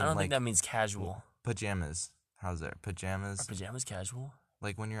 No, I mean I don't like think that means casual. pajamas. How's that? Are Pajamas. pajamas casual?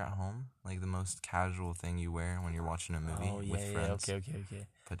 Like when you're at home, like the most casual thing you wear when you're watching a movie Oh yeah, with yeah. friends. Okay.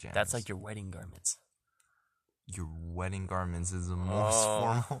 Pajamas. That's like your wedding garments. Your wedding garments is the most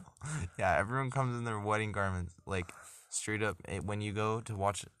Oh. formal. Yeah, everyone comes in their wedding garments. Like straight up, when you go to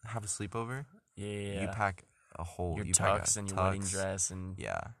have a sleepover, Yeah. you pack a whole. your you pack tux a and your wedding tux. dress and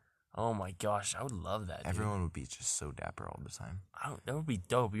Yeah, oh my gosh, I would love that. Dude. everyone would be just so dapper all the time. That would be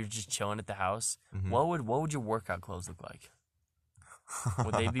dope. You're just chilling at the house. Mhm. What would your workout clothes look like?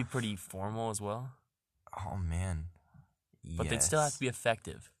 Would they be pretty formal as well? Oh man. But they'd still have Yes. to be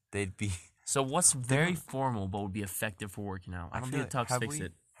effective. They'd be. So what's very formal but would be effective for working out? I don't feel think a tux fix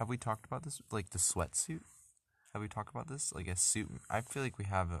it. Have we talked about this? Like the sweatsuit? Have we talked about this? Like a suit? I feel like we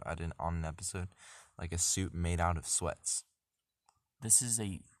have on an episode, like a suit made out of sweats. This is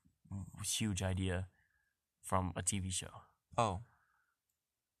a huge from a TV show. Oh,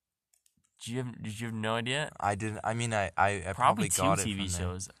 Did you have no idea? I didn't. I mean, I Probably probably two got it TV from there.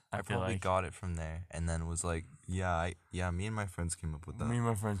 shows. I feel probably like. got it from there, and then was like, me and my friends came up with that. Me and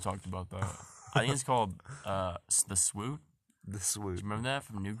my friends talked about that. I think it's called The Swoot. The Do swoop. you remember that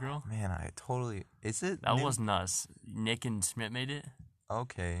from New Girl? Man, I totally. Is it? That wasn't us. Nick and Schmidt made it.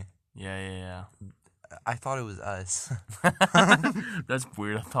 Okay. Yeah. I thought it was us. That's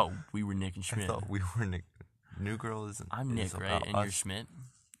weird. I thought we were Nick and I Schmidt. thought we were Nick. New Girl isn't. I'm is Nick, right? about And you're us. Schmidt?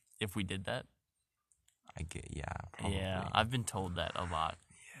 If we did that? I get. Yeah. Probably. Yeah, I've been told that a lot.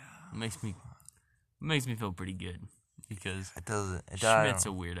 Yeah. It makes me feel pretty good because It doesn't. Schmidt's a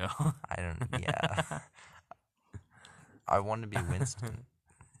weirdo. I don't. Yeah. I want to be Winston.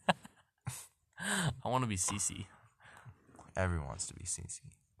 I want to be Cece. Everyone wants to be Cece.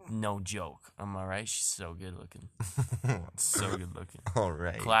 No joke. Am I right? She's so good looking. So good looking. All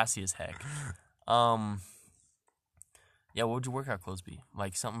right. Classy as heck. Yeah, what would your workout clothes be?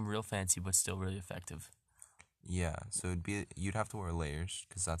 Like something real fancy but still really effective. Yeah, so you'd have to wear layers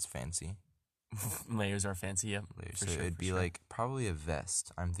because that's fancy. Layers are fancy, yeah. Layers. For So sure, it'd for be sure. like probably a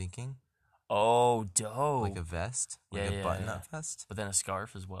vest. I'm thinking Oh, dope. like a vest, like Yeah, a yeah, button-up yeah. vest, But then a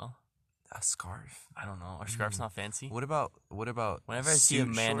scarf as well. a scarf. I don't know. Are scarves not fancy? What about Whenever I see a suit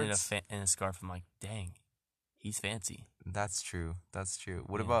man shorts? in a scarf, I'm like, dang, he's fancy. That's true. That's true.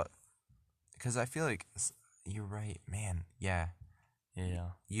 What Yeah. about? Because I feel like you're right, man. Yeah, Yeah.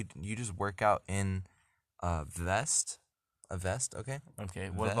 you just work out in a vest, okay, Okay.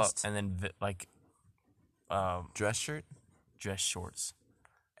 What about Vest. and then like dress shirt, dress shorts?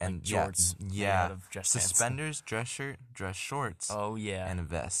 and jorts made yeah, out of dress pants. suspenders, dress shirt, dress shorts, Oh yeah. and a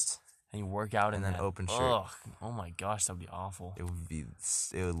vest. And you work out in and then that. open shirt. Ugh. Oh my gosh, that'd be awful. It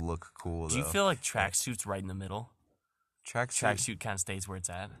would look cool. Do you though. feel like tracksuit's right in the middle? tracksuit? Tracksuit kind of stays where it's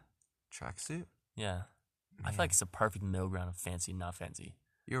at. Tracksuit. Yeah. I Man. feel like it's a perfect middle ground of fancy and not fancy.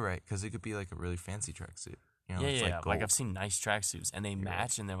 You're right, because it could be like a really fancy tracksuit. You know, Yeah, it's yeah. like Like gold. I've seen nice tracksuits and they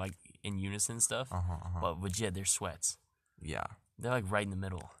match and they're like in unison stuff. But legit, they're sweats. Yeah, They're like right in the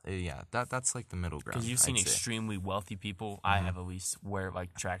middle. yeah. That's like the middle ground. Because you've seen I'd say. extremely wealthy people, I have at least, wear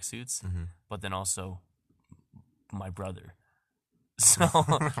like tracksuits, but then also my brother. So,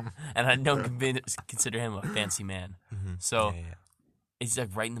 and I don't consider him a fancy man. So Yeah. it's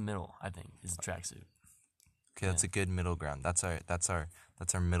like right in the middle. I think is the tracksuit. Okay, that's a good middle ground. That's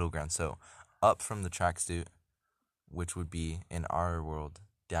our middle ground. So up from the tracksuit, which would be in our world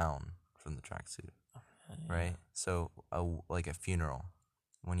down from the tracksuit, right? So like a funeral,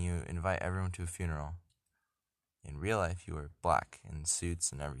 when you invite everyone to a funeral, in real life you wear black and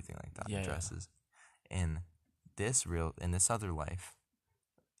suits and everything like that, Yeah, and yeah. dresses. In this other life,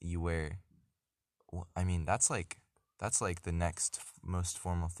 you wear. Well, I mean, that's like the next most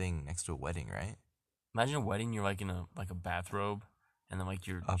formal thing next to a wedding, right? Imagine a wedding. You're like in a bathrobe, and then like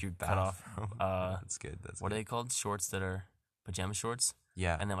you're cut off. That's good. That's What good. are they called? Shorts that are pajama shorts,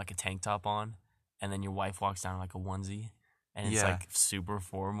 Yeah. and then like a tank top on, and then your wife walks down in like a onesie, and it's Yeah. like super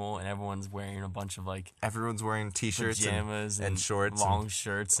formal, and everyone's wearing a bunch of like Everyone's wearing t-shirts pajamas and shorts long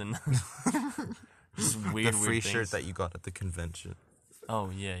shirts, and just weird, the free weird shirt things. that you got at the convention. Oh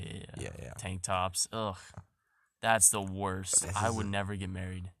yeah. Yeah. Tank tops. Ugh, that's the worst. This I is would a- never get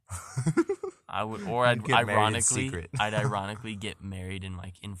married. I would, or I'd get married in ironically, secret. I'd ironically get married in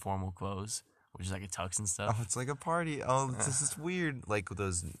like informal clothes, which is like a tux and stuff. Oh, it's like a party. Oh, this is weird. Like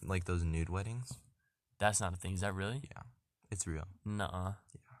those nude weddings. That's not a thing. Is that really? Yeah, it's real. Nuh-uh.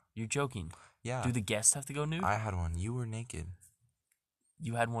 You're joking. Yeah. Do the guests have to go nude? I had one. You were naked.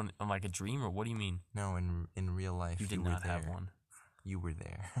 You had one on like a dream, or what do you mean? No, in real life, You did were not there. have one. You were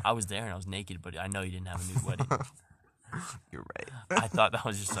there. I was there and I was naked, but I know you didn't have a nude wedding. You're right. I thought that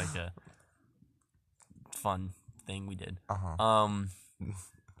was just like a fun thing we did. Uh-huh.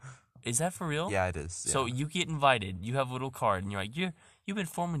 Is that for real? Yeah, it is. Yeah. So you get invited. You have a little card, and you're like, you've been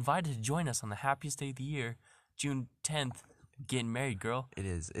formally invited to join us on the happiest day of the year, June 10th, getting married, girl. it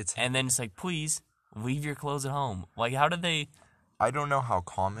is. It's. And then it's like, please leave your clothes at home. Like, how did they? I don't know how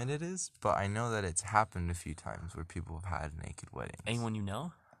common it is, but I know that it's happened a few times where people have had naked weddings. Anyone you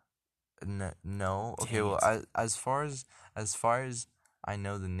know? No. Okay. Dang Well, it. as far as I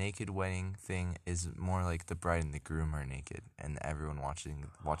know, the naked wedding thing is more like the bride and the groom are naked, and everyone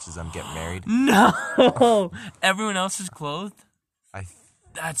watches them get married. No, everyone else is clothed. I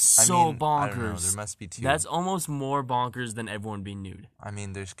That's so mean, bonkers. I don't know. There must be two. That's almost more bonkers than everyone being nude. I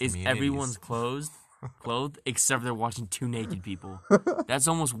mean, there's Is communities. everyone's clothed except they're watching two naked people? That's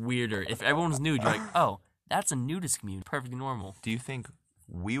almost weirder. If everyone's nude, you're like, oh, that's a nudist community, perfectly normal. Do you think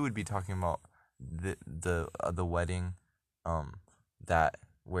we would be talking about the wedding, that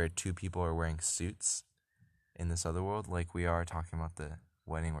where two people are wearing suits in this other world, like we are talking about the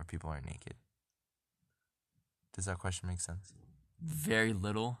wedding where people are naked? Does that question make sense? Very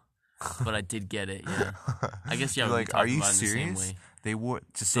little, but I did get it. Yeah, I guess yeah. You're we like, talked are you about it in the same serious? way. They wore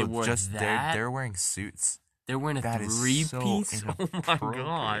just They so wore just that? they're wearing suits. They're wearing a That is three-piece. so Oh my inappropriate.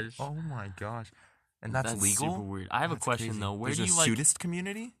 gosh, Oh my gosh. And that's legal? super weird. I have a That's question crazy. though. Where There's do a you like? suitist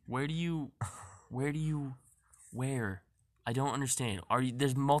community? Where do you wear? I don't understand.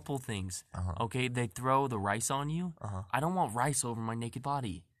 There's multiple things. Okay, they throw the rice on you. I don't want rice over my naked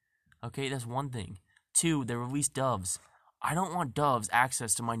body. Okay, that's one thing. Two, they release doves. I don't want doves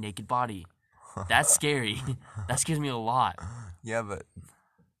access to my naked body. That's scary. That scares me a lot. Yeah, but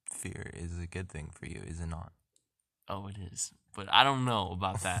fear is a good thing for you, is it not? Oh, it is. But I don't know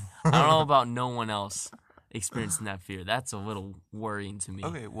about that. I don't know about no one else experiencing that fear. That's a little worrying to me.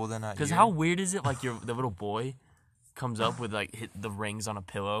 Okay, well then Because how weird is it? Like the little boy comes up with like the rings on a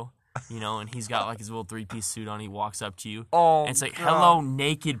pillow, and he's got like his little 3-piece suit on. He walks up to you. Oh, and it's like, God. hello,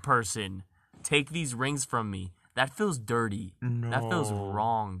 naked person. Take these rings from me. That feels dirty. That feels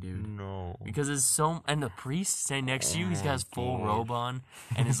wrong, dude. No. Because and the priest standing next to you, he's got his full robe on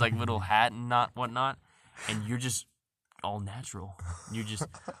and his like little hat and whatnot, and you're just all natural. You're just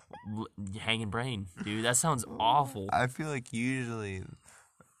hanging brain, dude. That sounds awful. I feel like usually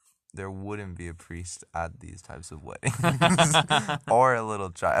there wouldn't be a priest at these types of weddings or a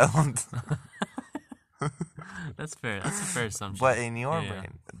little child. That's fair. That's a fair assumption. But in your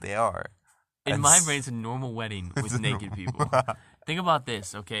brain, they are. In my brain, it's a normal wedding with naked people. Think about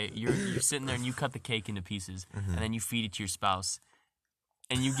this, okay? You're sitting there and you cut the cake into pieces, and then you feed it to your spouse,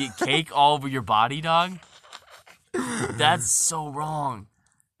 and you get cake all over your body, dog. That's so wrong.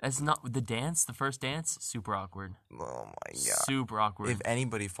 That's not the first dance, super awkward. Oh my God. Super awkward. If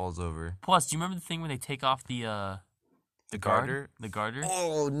anybody falls over. Plus, do you remember the thing when they take off the garter? The garter?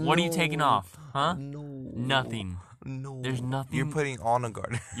 Oh, no. What are you taking off? Huh? No. Nothing. No. There's nothing. You're putting on a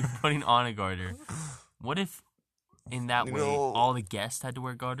garter. You're putting on a garter. What if, in that way, No. all the guests had to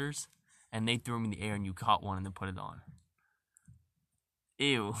wear garters, and they threw them in the air and you caught one and then put it on?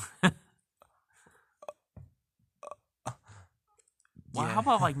 Ew. Well, Yeah. how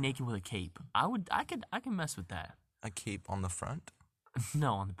about like naked with a cape? I can mess with that. A cape on the front?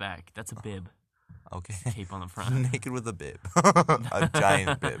 No, on the back. That's a bib. Okay. Cape on the front. Naked with a bib. A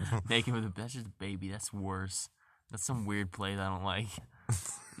giant bib. Naked with that's just a baby. That's worse. That's some weird play that I don't like.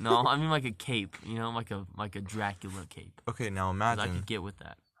 No, I mean like a cape. Like a Dracula cape. Okay, now 'Cause imagine. I could get with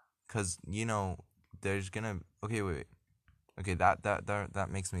that. Because, there's gonna... Okay, wait. Okay, that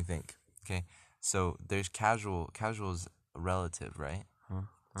makes me think. Okay, so there's casual. Casual's relative, right? Huh?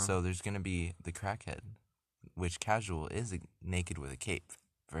 So there's gonna be the crackhead, which casual is naked with a cape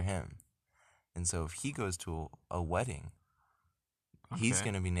for him. And so if he goes to a wedding, he's Okay.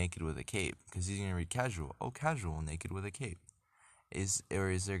 gonna be naked with a cape because he's gonna read casual. Oh, casual, naked with a cape. Is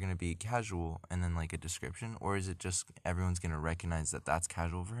there gonna be casual and then like a description, or is it just everyone's gonna recognize that that's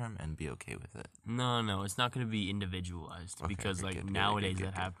casual for him and be okay with it? No, it's not going to be individualized Okay, because okay, like good, nowadays good,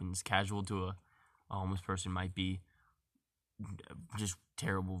 that good. happens. Casual to a homeless person might be just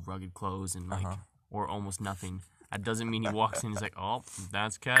terrible rugged clothes and like or almost nothing. That doesn't mean he walks in and he's like, oh,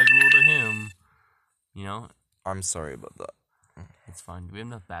 that's casual to him. I'm sorry about that. It's fine. Do we have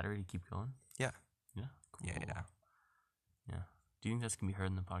enough battery to keep going? Yeah. Yeah. Cool. Yeah. Do you think that's gonna be heard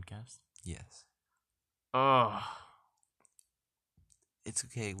in the podcast? Yes. Oh, It's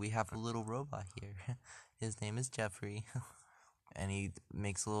okay. We have a little robot here. His name is Jeffrey, and he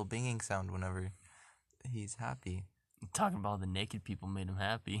makes a little binging sound whenever he's happy. talking about the naked people made him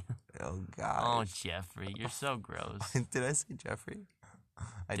happy. Oh Oh, God! Jeffrey, you're so gross. Did I say Jeffrey?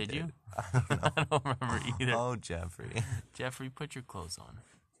 I Did you? I don't know. I don't remember either. Oh, Jeffrey. Jeffrey, put your clothes on.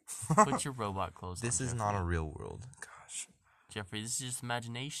 Put your robot clothes on. This is Jeffrey. not a real world. Gosh, Jeffrey, this is just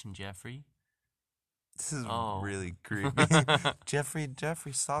imagination, Jeffrey. this is Oh. really creepy. Jeffrey,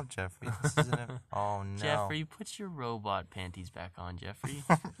 stop, Jeffrey. This isn't a... Oh no, Jeffrey, put your robot panties back on, Jeffrey.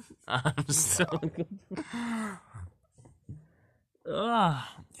 I'm so Ugh.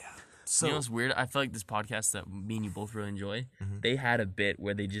 So You know what's weird? I feel like this podcast that me and you both really enjoy, they had a bit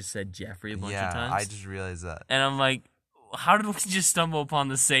where they just said Jeffrey a bunch of times. I just realized that. And I'm like, how did we just stumble upon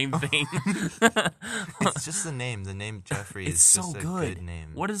the same thing? It's just the name. The name Jeffrey It's is so just a good. good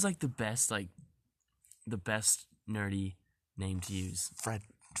name. What is like the best nerdy name to use? Fredry.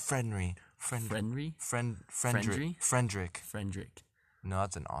 Friendry? Fredrick. Friendrick. No,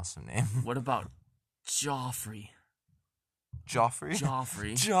 that's an awesome name. What about Joffrey? Joffrey?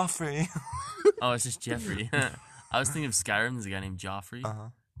 Joffrey. Joffrey. Oh, it's just Jeffrey. I was thinking of Skyrim. There's a guy named Joffrey. Uh-huh.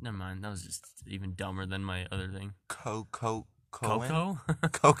 Never mind. That was just even dumber than my other thing. Cohen? Coco?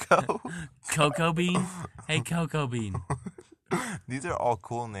 Coco? Cocoa Bean? Hey, Cocoa Bean. These are all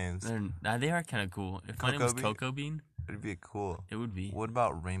cool names. They are kind of cool. If my name was Cocoa Bean? Cocoa Bean, It'd be cool. it would be. What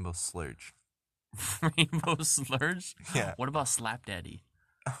about Rainbow Slurge? Rainbow Slurge? Yeah. What about Slap Daddy?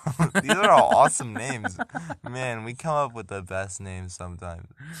 These are all awesome names. Man, we come up with the best names sometimes.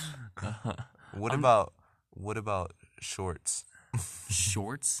 What about Shorts?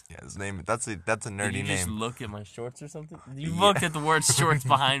 Shorts? Yeah, his name. That's a nerdy Did you just name. look at my shorts or something? You Yeah. looked at the word shorts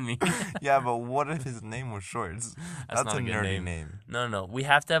behind me. Yeah, but what if his name was Shorts? That's not a a good nerdy name. name. No. We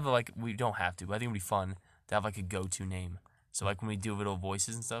have to have we don't have to, but I think it would be fun to have like a go-to name. So like when we do little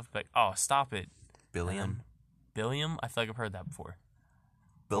voices and stuff, like, oh, stop it. Billiam? Billiam? I feel like I've heard that before.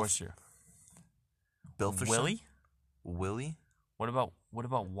 Bill- For sure. Bilferson? Willie? Willie? What about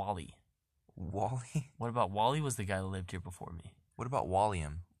Wally? Wally? What about Wally was the guy that lived here before me. What about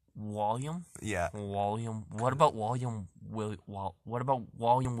Walliam? Walliam? Yeah. Walliam. What about Walliam what about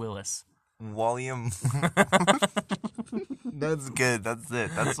Walliam Willis? Walliam. That's good. That's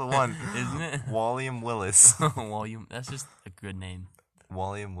it. That's the one. Isn't it? Walliam Willis. Walliam. That's just a good name.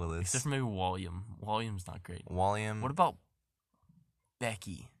 Walliam Willis. Except for maybe Walliam. Walliam's not great. Walliam. What about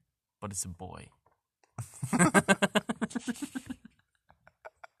Becky? But it's a boy.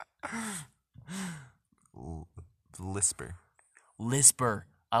 Lisper. Lisper.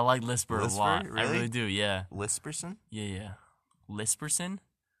 I like Lisper a lot. Lisper? I Really? really do, yeah. Lisperson? Yeah. Lisperson?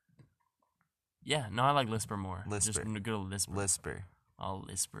 Yeah, no, I like Lisper more. Lisper. Just good old Lisper. Lisper. Oh,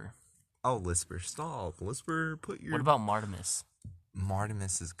 Lisper. Oh, Lisper. Stop. Lisper, put your... What about Martimus?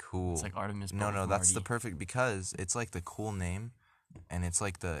 Martimus is cool. It's like Artemis. No, but no, with that's the Marty. perfect, because it's like the cool name, and it's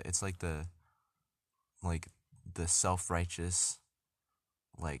like the self-righteous,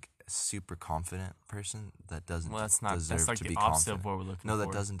 like super confident person that doesn't Well, that's not. deserve That's like to the be opposite confident. of what we're looking No, for.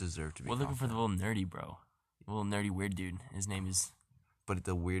 that doesn't deserve to be We're looking for confident. the little nerdy bro. The little nerdy weird dude. His name is. But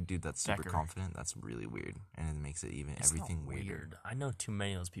the weird dude that's super Becker. confident, that's really weird, and it makes it even It's everything not weirder. weird. I know too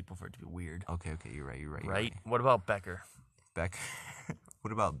many of those people for it to be weird. Okay, you're right. You're Right? What about Becker? Beck.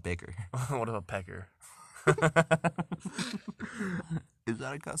 What about Baker? What about Pecker? Is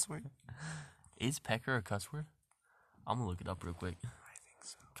that a cuss word? Is Pecker a cuss word? I'm gonna look it up real quick. I think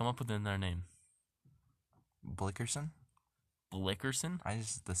so. Come up with another name. Blickerson? Blickerson?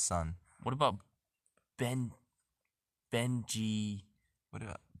 The son. What about Benji? What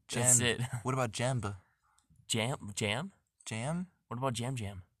about That's Jam? it. What about Jamba? Jam? Jam? What about Jam?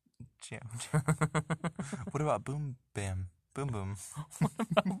 Jam. What about Boom Bam? Boom Boom.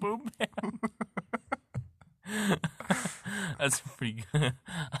 Boom Bam. That's pretty good.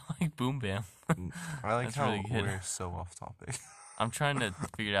 I like Boom Bam. I like That's how really good. we're so off topic. I'm trying to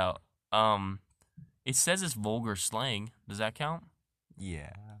figure it out. It says it's vulgar slang. Does that count?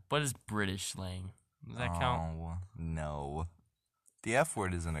 Yeah. But it's British slang. Does that count? Oh, no. The F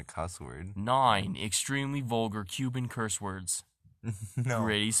word isn't a cuss word. 9 extremely vulgar Cuban curse words. No.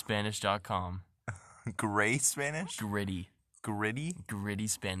 GrittySpanish.com. Gray Spanish? Gritty. Gritty?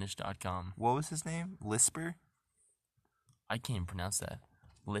 GrittySpanish.com. What was his name? Lisper? I can't even pronounce that.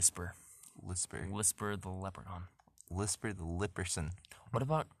 Lisper. Lisper. Lisper the leprechaun. Lisper the Lipperson. What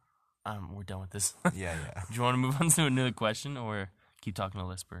about... we're done with this. Yeah. Do you want to move on to another question or keep talking to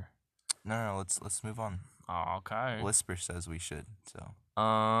Lisper? No, let's move on. Okay. Lisper says we should, so.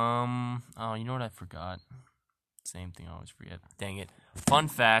 Oh, you know what I forgot? Same thing I always forget. Dang it. Fun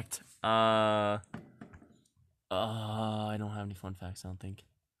fact. I don't have any fun facts, I don't think.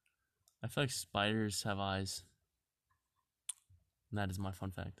 I feel like spiders have eyes. And that is my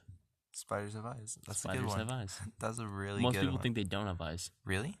fun fact. Spiders have eyes. That's a Spiders good one. have eyes. That's a really Most good people one. think they don't have eyes.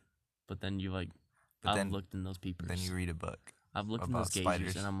 Really? But then you But I've then- looked in those papers. Then you read a book. I've looked in about those gauges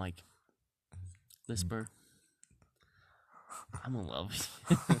spiders. and I'm like, Lisper, I'm in love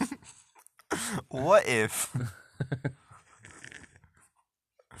with you. What if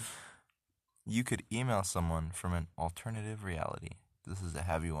you could email someone from an alternative reality? This is a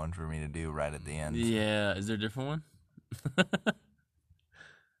heavy one for me to do right at the end. Yeah, is there a different one?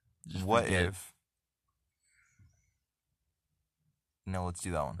 Just What forget. if? No, let's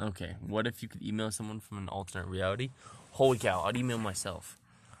do that one. Okay, what if you could email someone from an alternate reality? Holy cow, I'd email myself.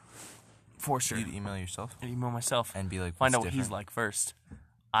 For sure. You'd email yourself I'd email myself. and be like, Find what's out what he's different? like first.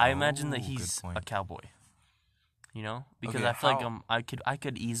 I imagine that Oh, good he's point. a cowboy. You know? Because Okay, I feel how- like I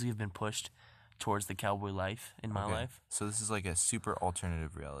could easily have been pushed towards the cowboy life in my Okay, life. So this is like a super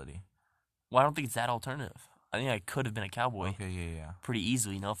alternative reality. Well, I don't think it's that alternative. I think I could have been a cowboy Okay, yeah. pretty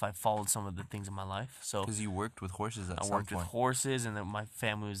easily, you know, if I followed some of the things in my life. So Because you worked with horses at I some worked with point. horses, and then my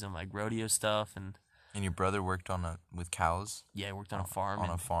family was in like rodeo stuff, and And your brother worked with cows yeah, I worked on a farm on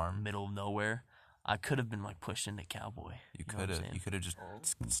a in farm. middle of nowhere. I could have been like pushed into cowboy. You know what I'm could have. saying? You could have just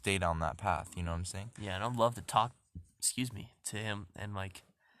stayed on that path. You know what I'm saying? Yeah, and I'd love to talk, to him and like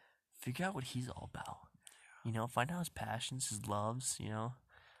figure out what he's all about. You know, find out his passions, his loves. You know,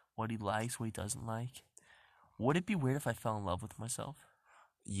 what he likes, what he doesn't like. Would it be weird if I fell in love with myself?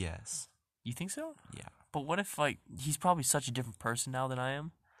 Yes. You think so? Yeah. But what if like he's probably such a different person now than I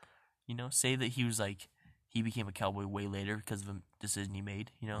am? You know, say that he was like he became a cowboy way later because of a decision he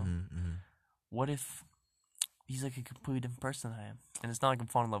made. You know, Mm-hmm. what if he's like a completely different person than I am? And it's not like I'm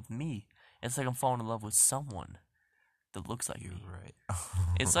falling in love with me. It's like I'm falling in love with someone that looks like You're me. right.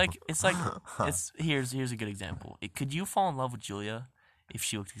 It's like here's a good example. Could you fall in love with Julia if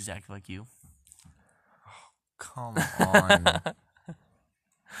she looked exactly like you? Come on.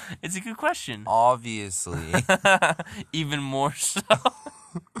 It's a good question. Obviously. Even more so.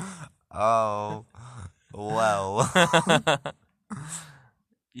 Oh. Well.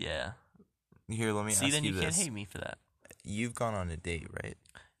 Yeah. Here, let me See, ask then you you this. can't hate me for that. You've gone on a date, right?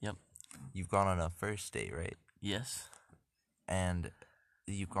 Yep. You've gone on a first date, right? Yes. And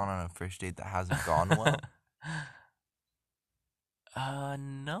you've gone on a first date that hasn't gone well?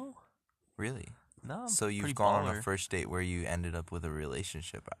 No. Really? No. I'm So you've pretty gone on a baller. first date where you ended up with a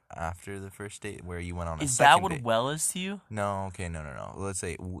relationship after the first date, where you went on a Is second that what date? well is to you? No, okay, no. Let's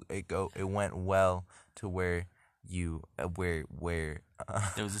say it went well to where you There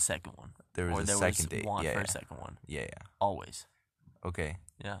was a second one. there was Or a there second was date. want Yeah, for yeah, a second one. yeah. Always. Okay.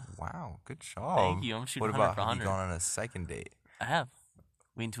 Yeah. Wow, good job. Thank you. I'm shooting What 100 about for have you 100. gone on a second date? I have.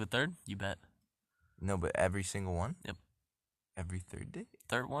 We into a third? You bet. No, but every single one? Yep. Every third date?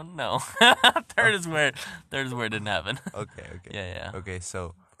 Third one? No. Third is where it didn't happen. Okay. Yeah. Okay,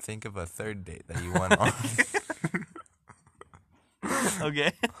 so think of a third date that you went on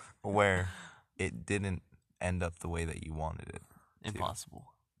Okay. where it didn't end up the way that you wanted it. Impossible.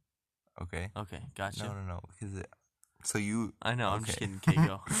 Okay? Okay, gotcha. No. Because so you. I know, I'm just okay. kidding. Okay,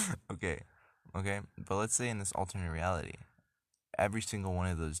 go. Okay. But let's say in this alternate reality, every single one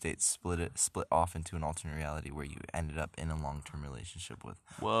of those dates split off into an alternate reality where you ended up in a long-term relationship with.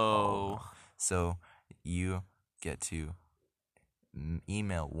 Whoa. So you get to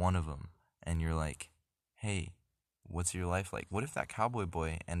email one of them, and you're like, "Hey, what's your life like?" What if that cowboy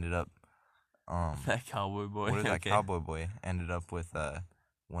boy ended up? That cowboy boy. What if that Okay. cowboy boy ended up with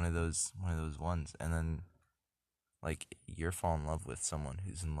one of those ones, and then like you're falling in love with someone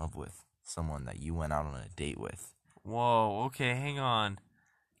who's in love with someone that you went out on a date with. Whoa, okay, hang on.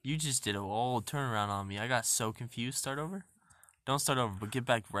 You just did a whole turnaround on me. I got so confused. Start over? Don't start over, but get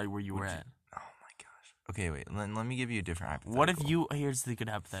back right where you were at. Oh my gosh. Okay, wait. Let me give you a different hypothetical. What if you... Here's the good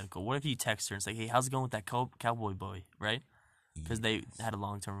hypothetical. What if you text her and say, hey, how's it going with that cowboy boy, right? Because they had a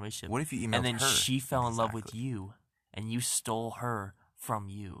long-term relationship. What if you emailed and then her? she fell in love with Exactly. you, and you stole her from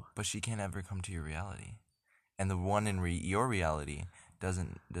you. But she can't ever come to your reality, and the one in your reality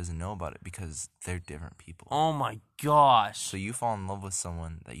doesn't know about it because they're different people. Oh my gosh. So you fall in love with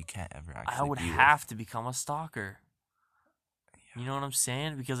someone that you can't ever actually. I would be have to become a stalker. You know what I'm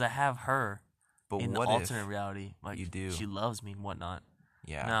saying? Because I have her with. But in the what alternate if reality. Like, you do? she loves me and whatnot.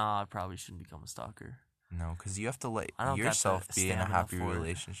 Yeah. No, I probably shouldn't become a stalker. No, because you have to let I don't got the yourself be in a stamina happy for it.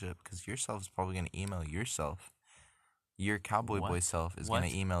 relationship. Because yourself is probably gonna email yourself. Your cowboy boy What? self is What?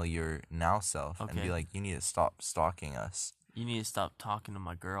 gonna email your now self and Okay. be like, "You need to stop stalking us. You need to stop talking to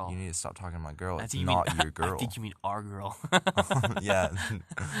my girl. You need to stop talking to my girl. I It's think you not mean, your girl." I think you mean our girl. Yeah,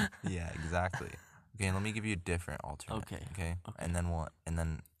 yeah, exactly. Okay, let me give you a different alternate. Okay, Okay. okay. And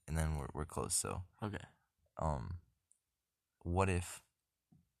then we're close. So, Okay. what if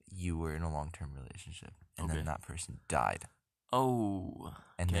you were in a long-term relationship and Okay. then that person died, Oh.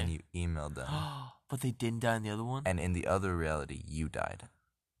 and then Okay. you emailed them, But they didn't die in the other one? and in the other reality you died.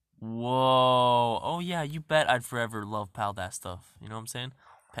 Whoa. Oh, yeah, you bet I'd forever love pal that stuff. You know what I'm saying?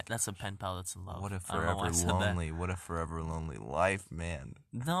 That's a pen pal that's in love. What a I don't know why I forever said that. lonely? What a forever lonely life, man.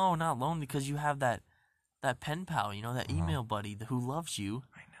 No, not lonely, because you have that pen pal, you know, that Uh-huh. email buddy who loves you,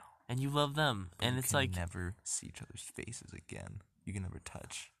 I know. and you love them. But And you it's can like, never see each other's faces again. You can never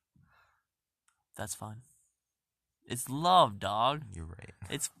touch. that's fine. It's love, dog. You're right.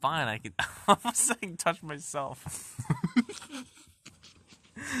 It's fine. I can. I'm saying touch myself.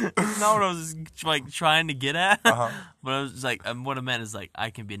 That's not what I was like trying to get at. Uh-huh. But I was just like, what I meant is like, I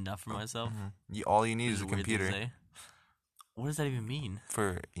can be enough for myself. All you need Which is a weird thing to computer say. What does that even mean?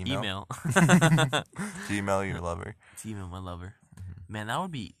 for email. Email. To email your lover. To email my lover. Mm-hmm. Man, that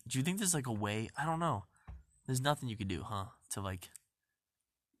would be. Do you think there's like a way? I don't know. There's nothing you could do, huh? To like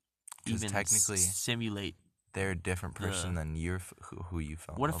 'Cause even technically, simulate. they're a different person than who you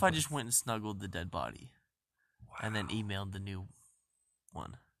fell in What love if I with. just went and snuggled the dead body, and then emailed the new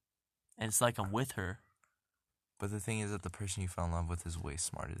one, and it's like I'm with her. But the thing is that the person you fell in love with is way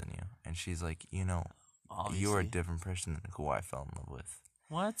smarter than you, and she's like, Obviously. you're a different person than who I fell in love with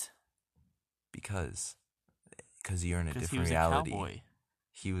What? because you're in a Because he different was reality. a cowboy.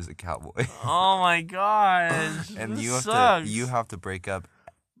 He was a cowboy. Oh my gosh! And this you have sucks. to break up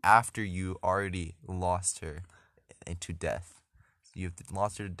after you already lost her to death. You've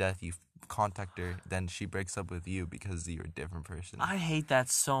lost her to death. You contact her, then she breaks up with you because you're a different person. I hate that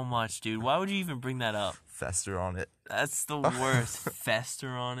so much, dude. Why would you even bring that up? Fester on it. That's the worst. Fester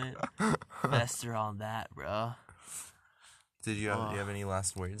on it. Fester on that, bro. Did you have, do you have any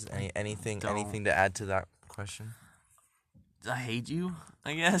last words? Anything don't. to add to that question? I hate you,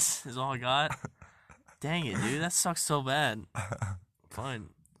 I guess, is all I got. Dang it, dude. That sucks so bad. Fine.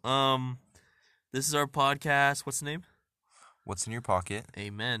 This is our podcast. What's the name? What's in your pocket?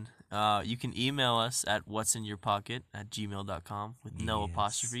 Amen. You can email us at what'sinyourpocket@gmail.com with no Yes.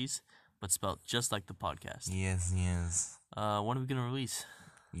 apostrophes, but spelled just like the podcast. Yes, yes, When are we gonna release?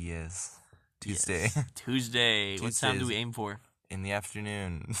 yes. Tuesday Yes. Tuesday. What time do Tuesdays. we aim for? in the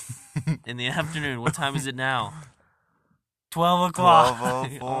afternoon. In the afternoon. What time is it now? 12 o'clock.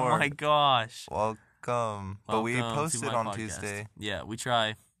 12:04. Oh my gosh. Welcome. But we Welcome to posted my on podcast. Tuesday. Yeah, we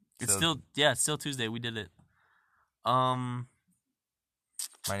try. It's So- still Tuesday. We did it. My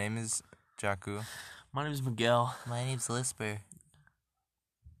name is Jaku. My name is Miguel. My name's Lisper.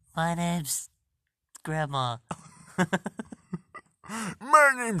 My name's Grandma.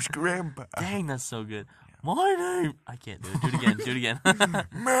 My name's Grandpa. Dang, that's so good. My name. I can't do it. Do it again. Do it again.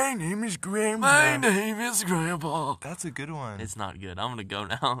 My name is Grandpa. My name is Grandpa. That's a good one. It's not good. I'm gonna go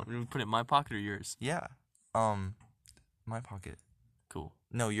now. I'm gonna put it in my pocket or yours. Yeah. My pocket. Cool.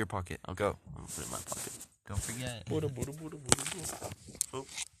 No, your pocket. Okay. Go. I'm gonna put it in my pocket. Don't forget. Oh.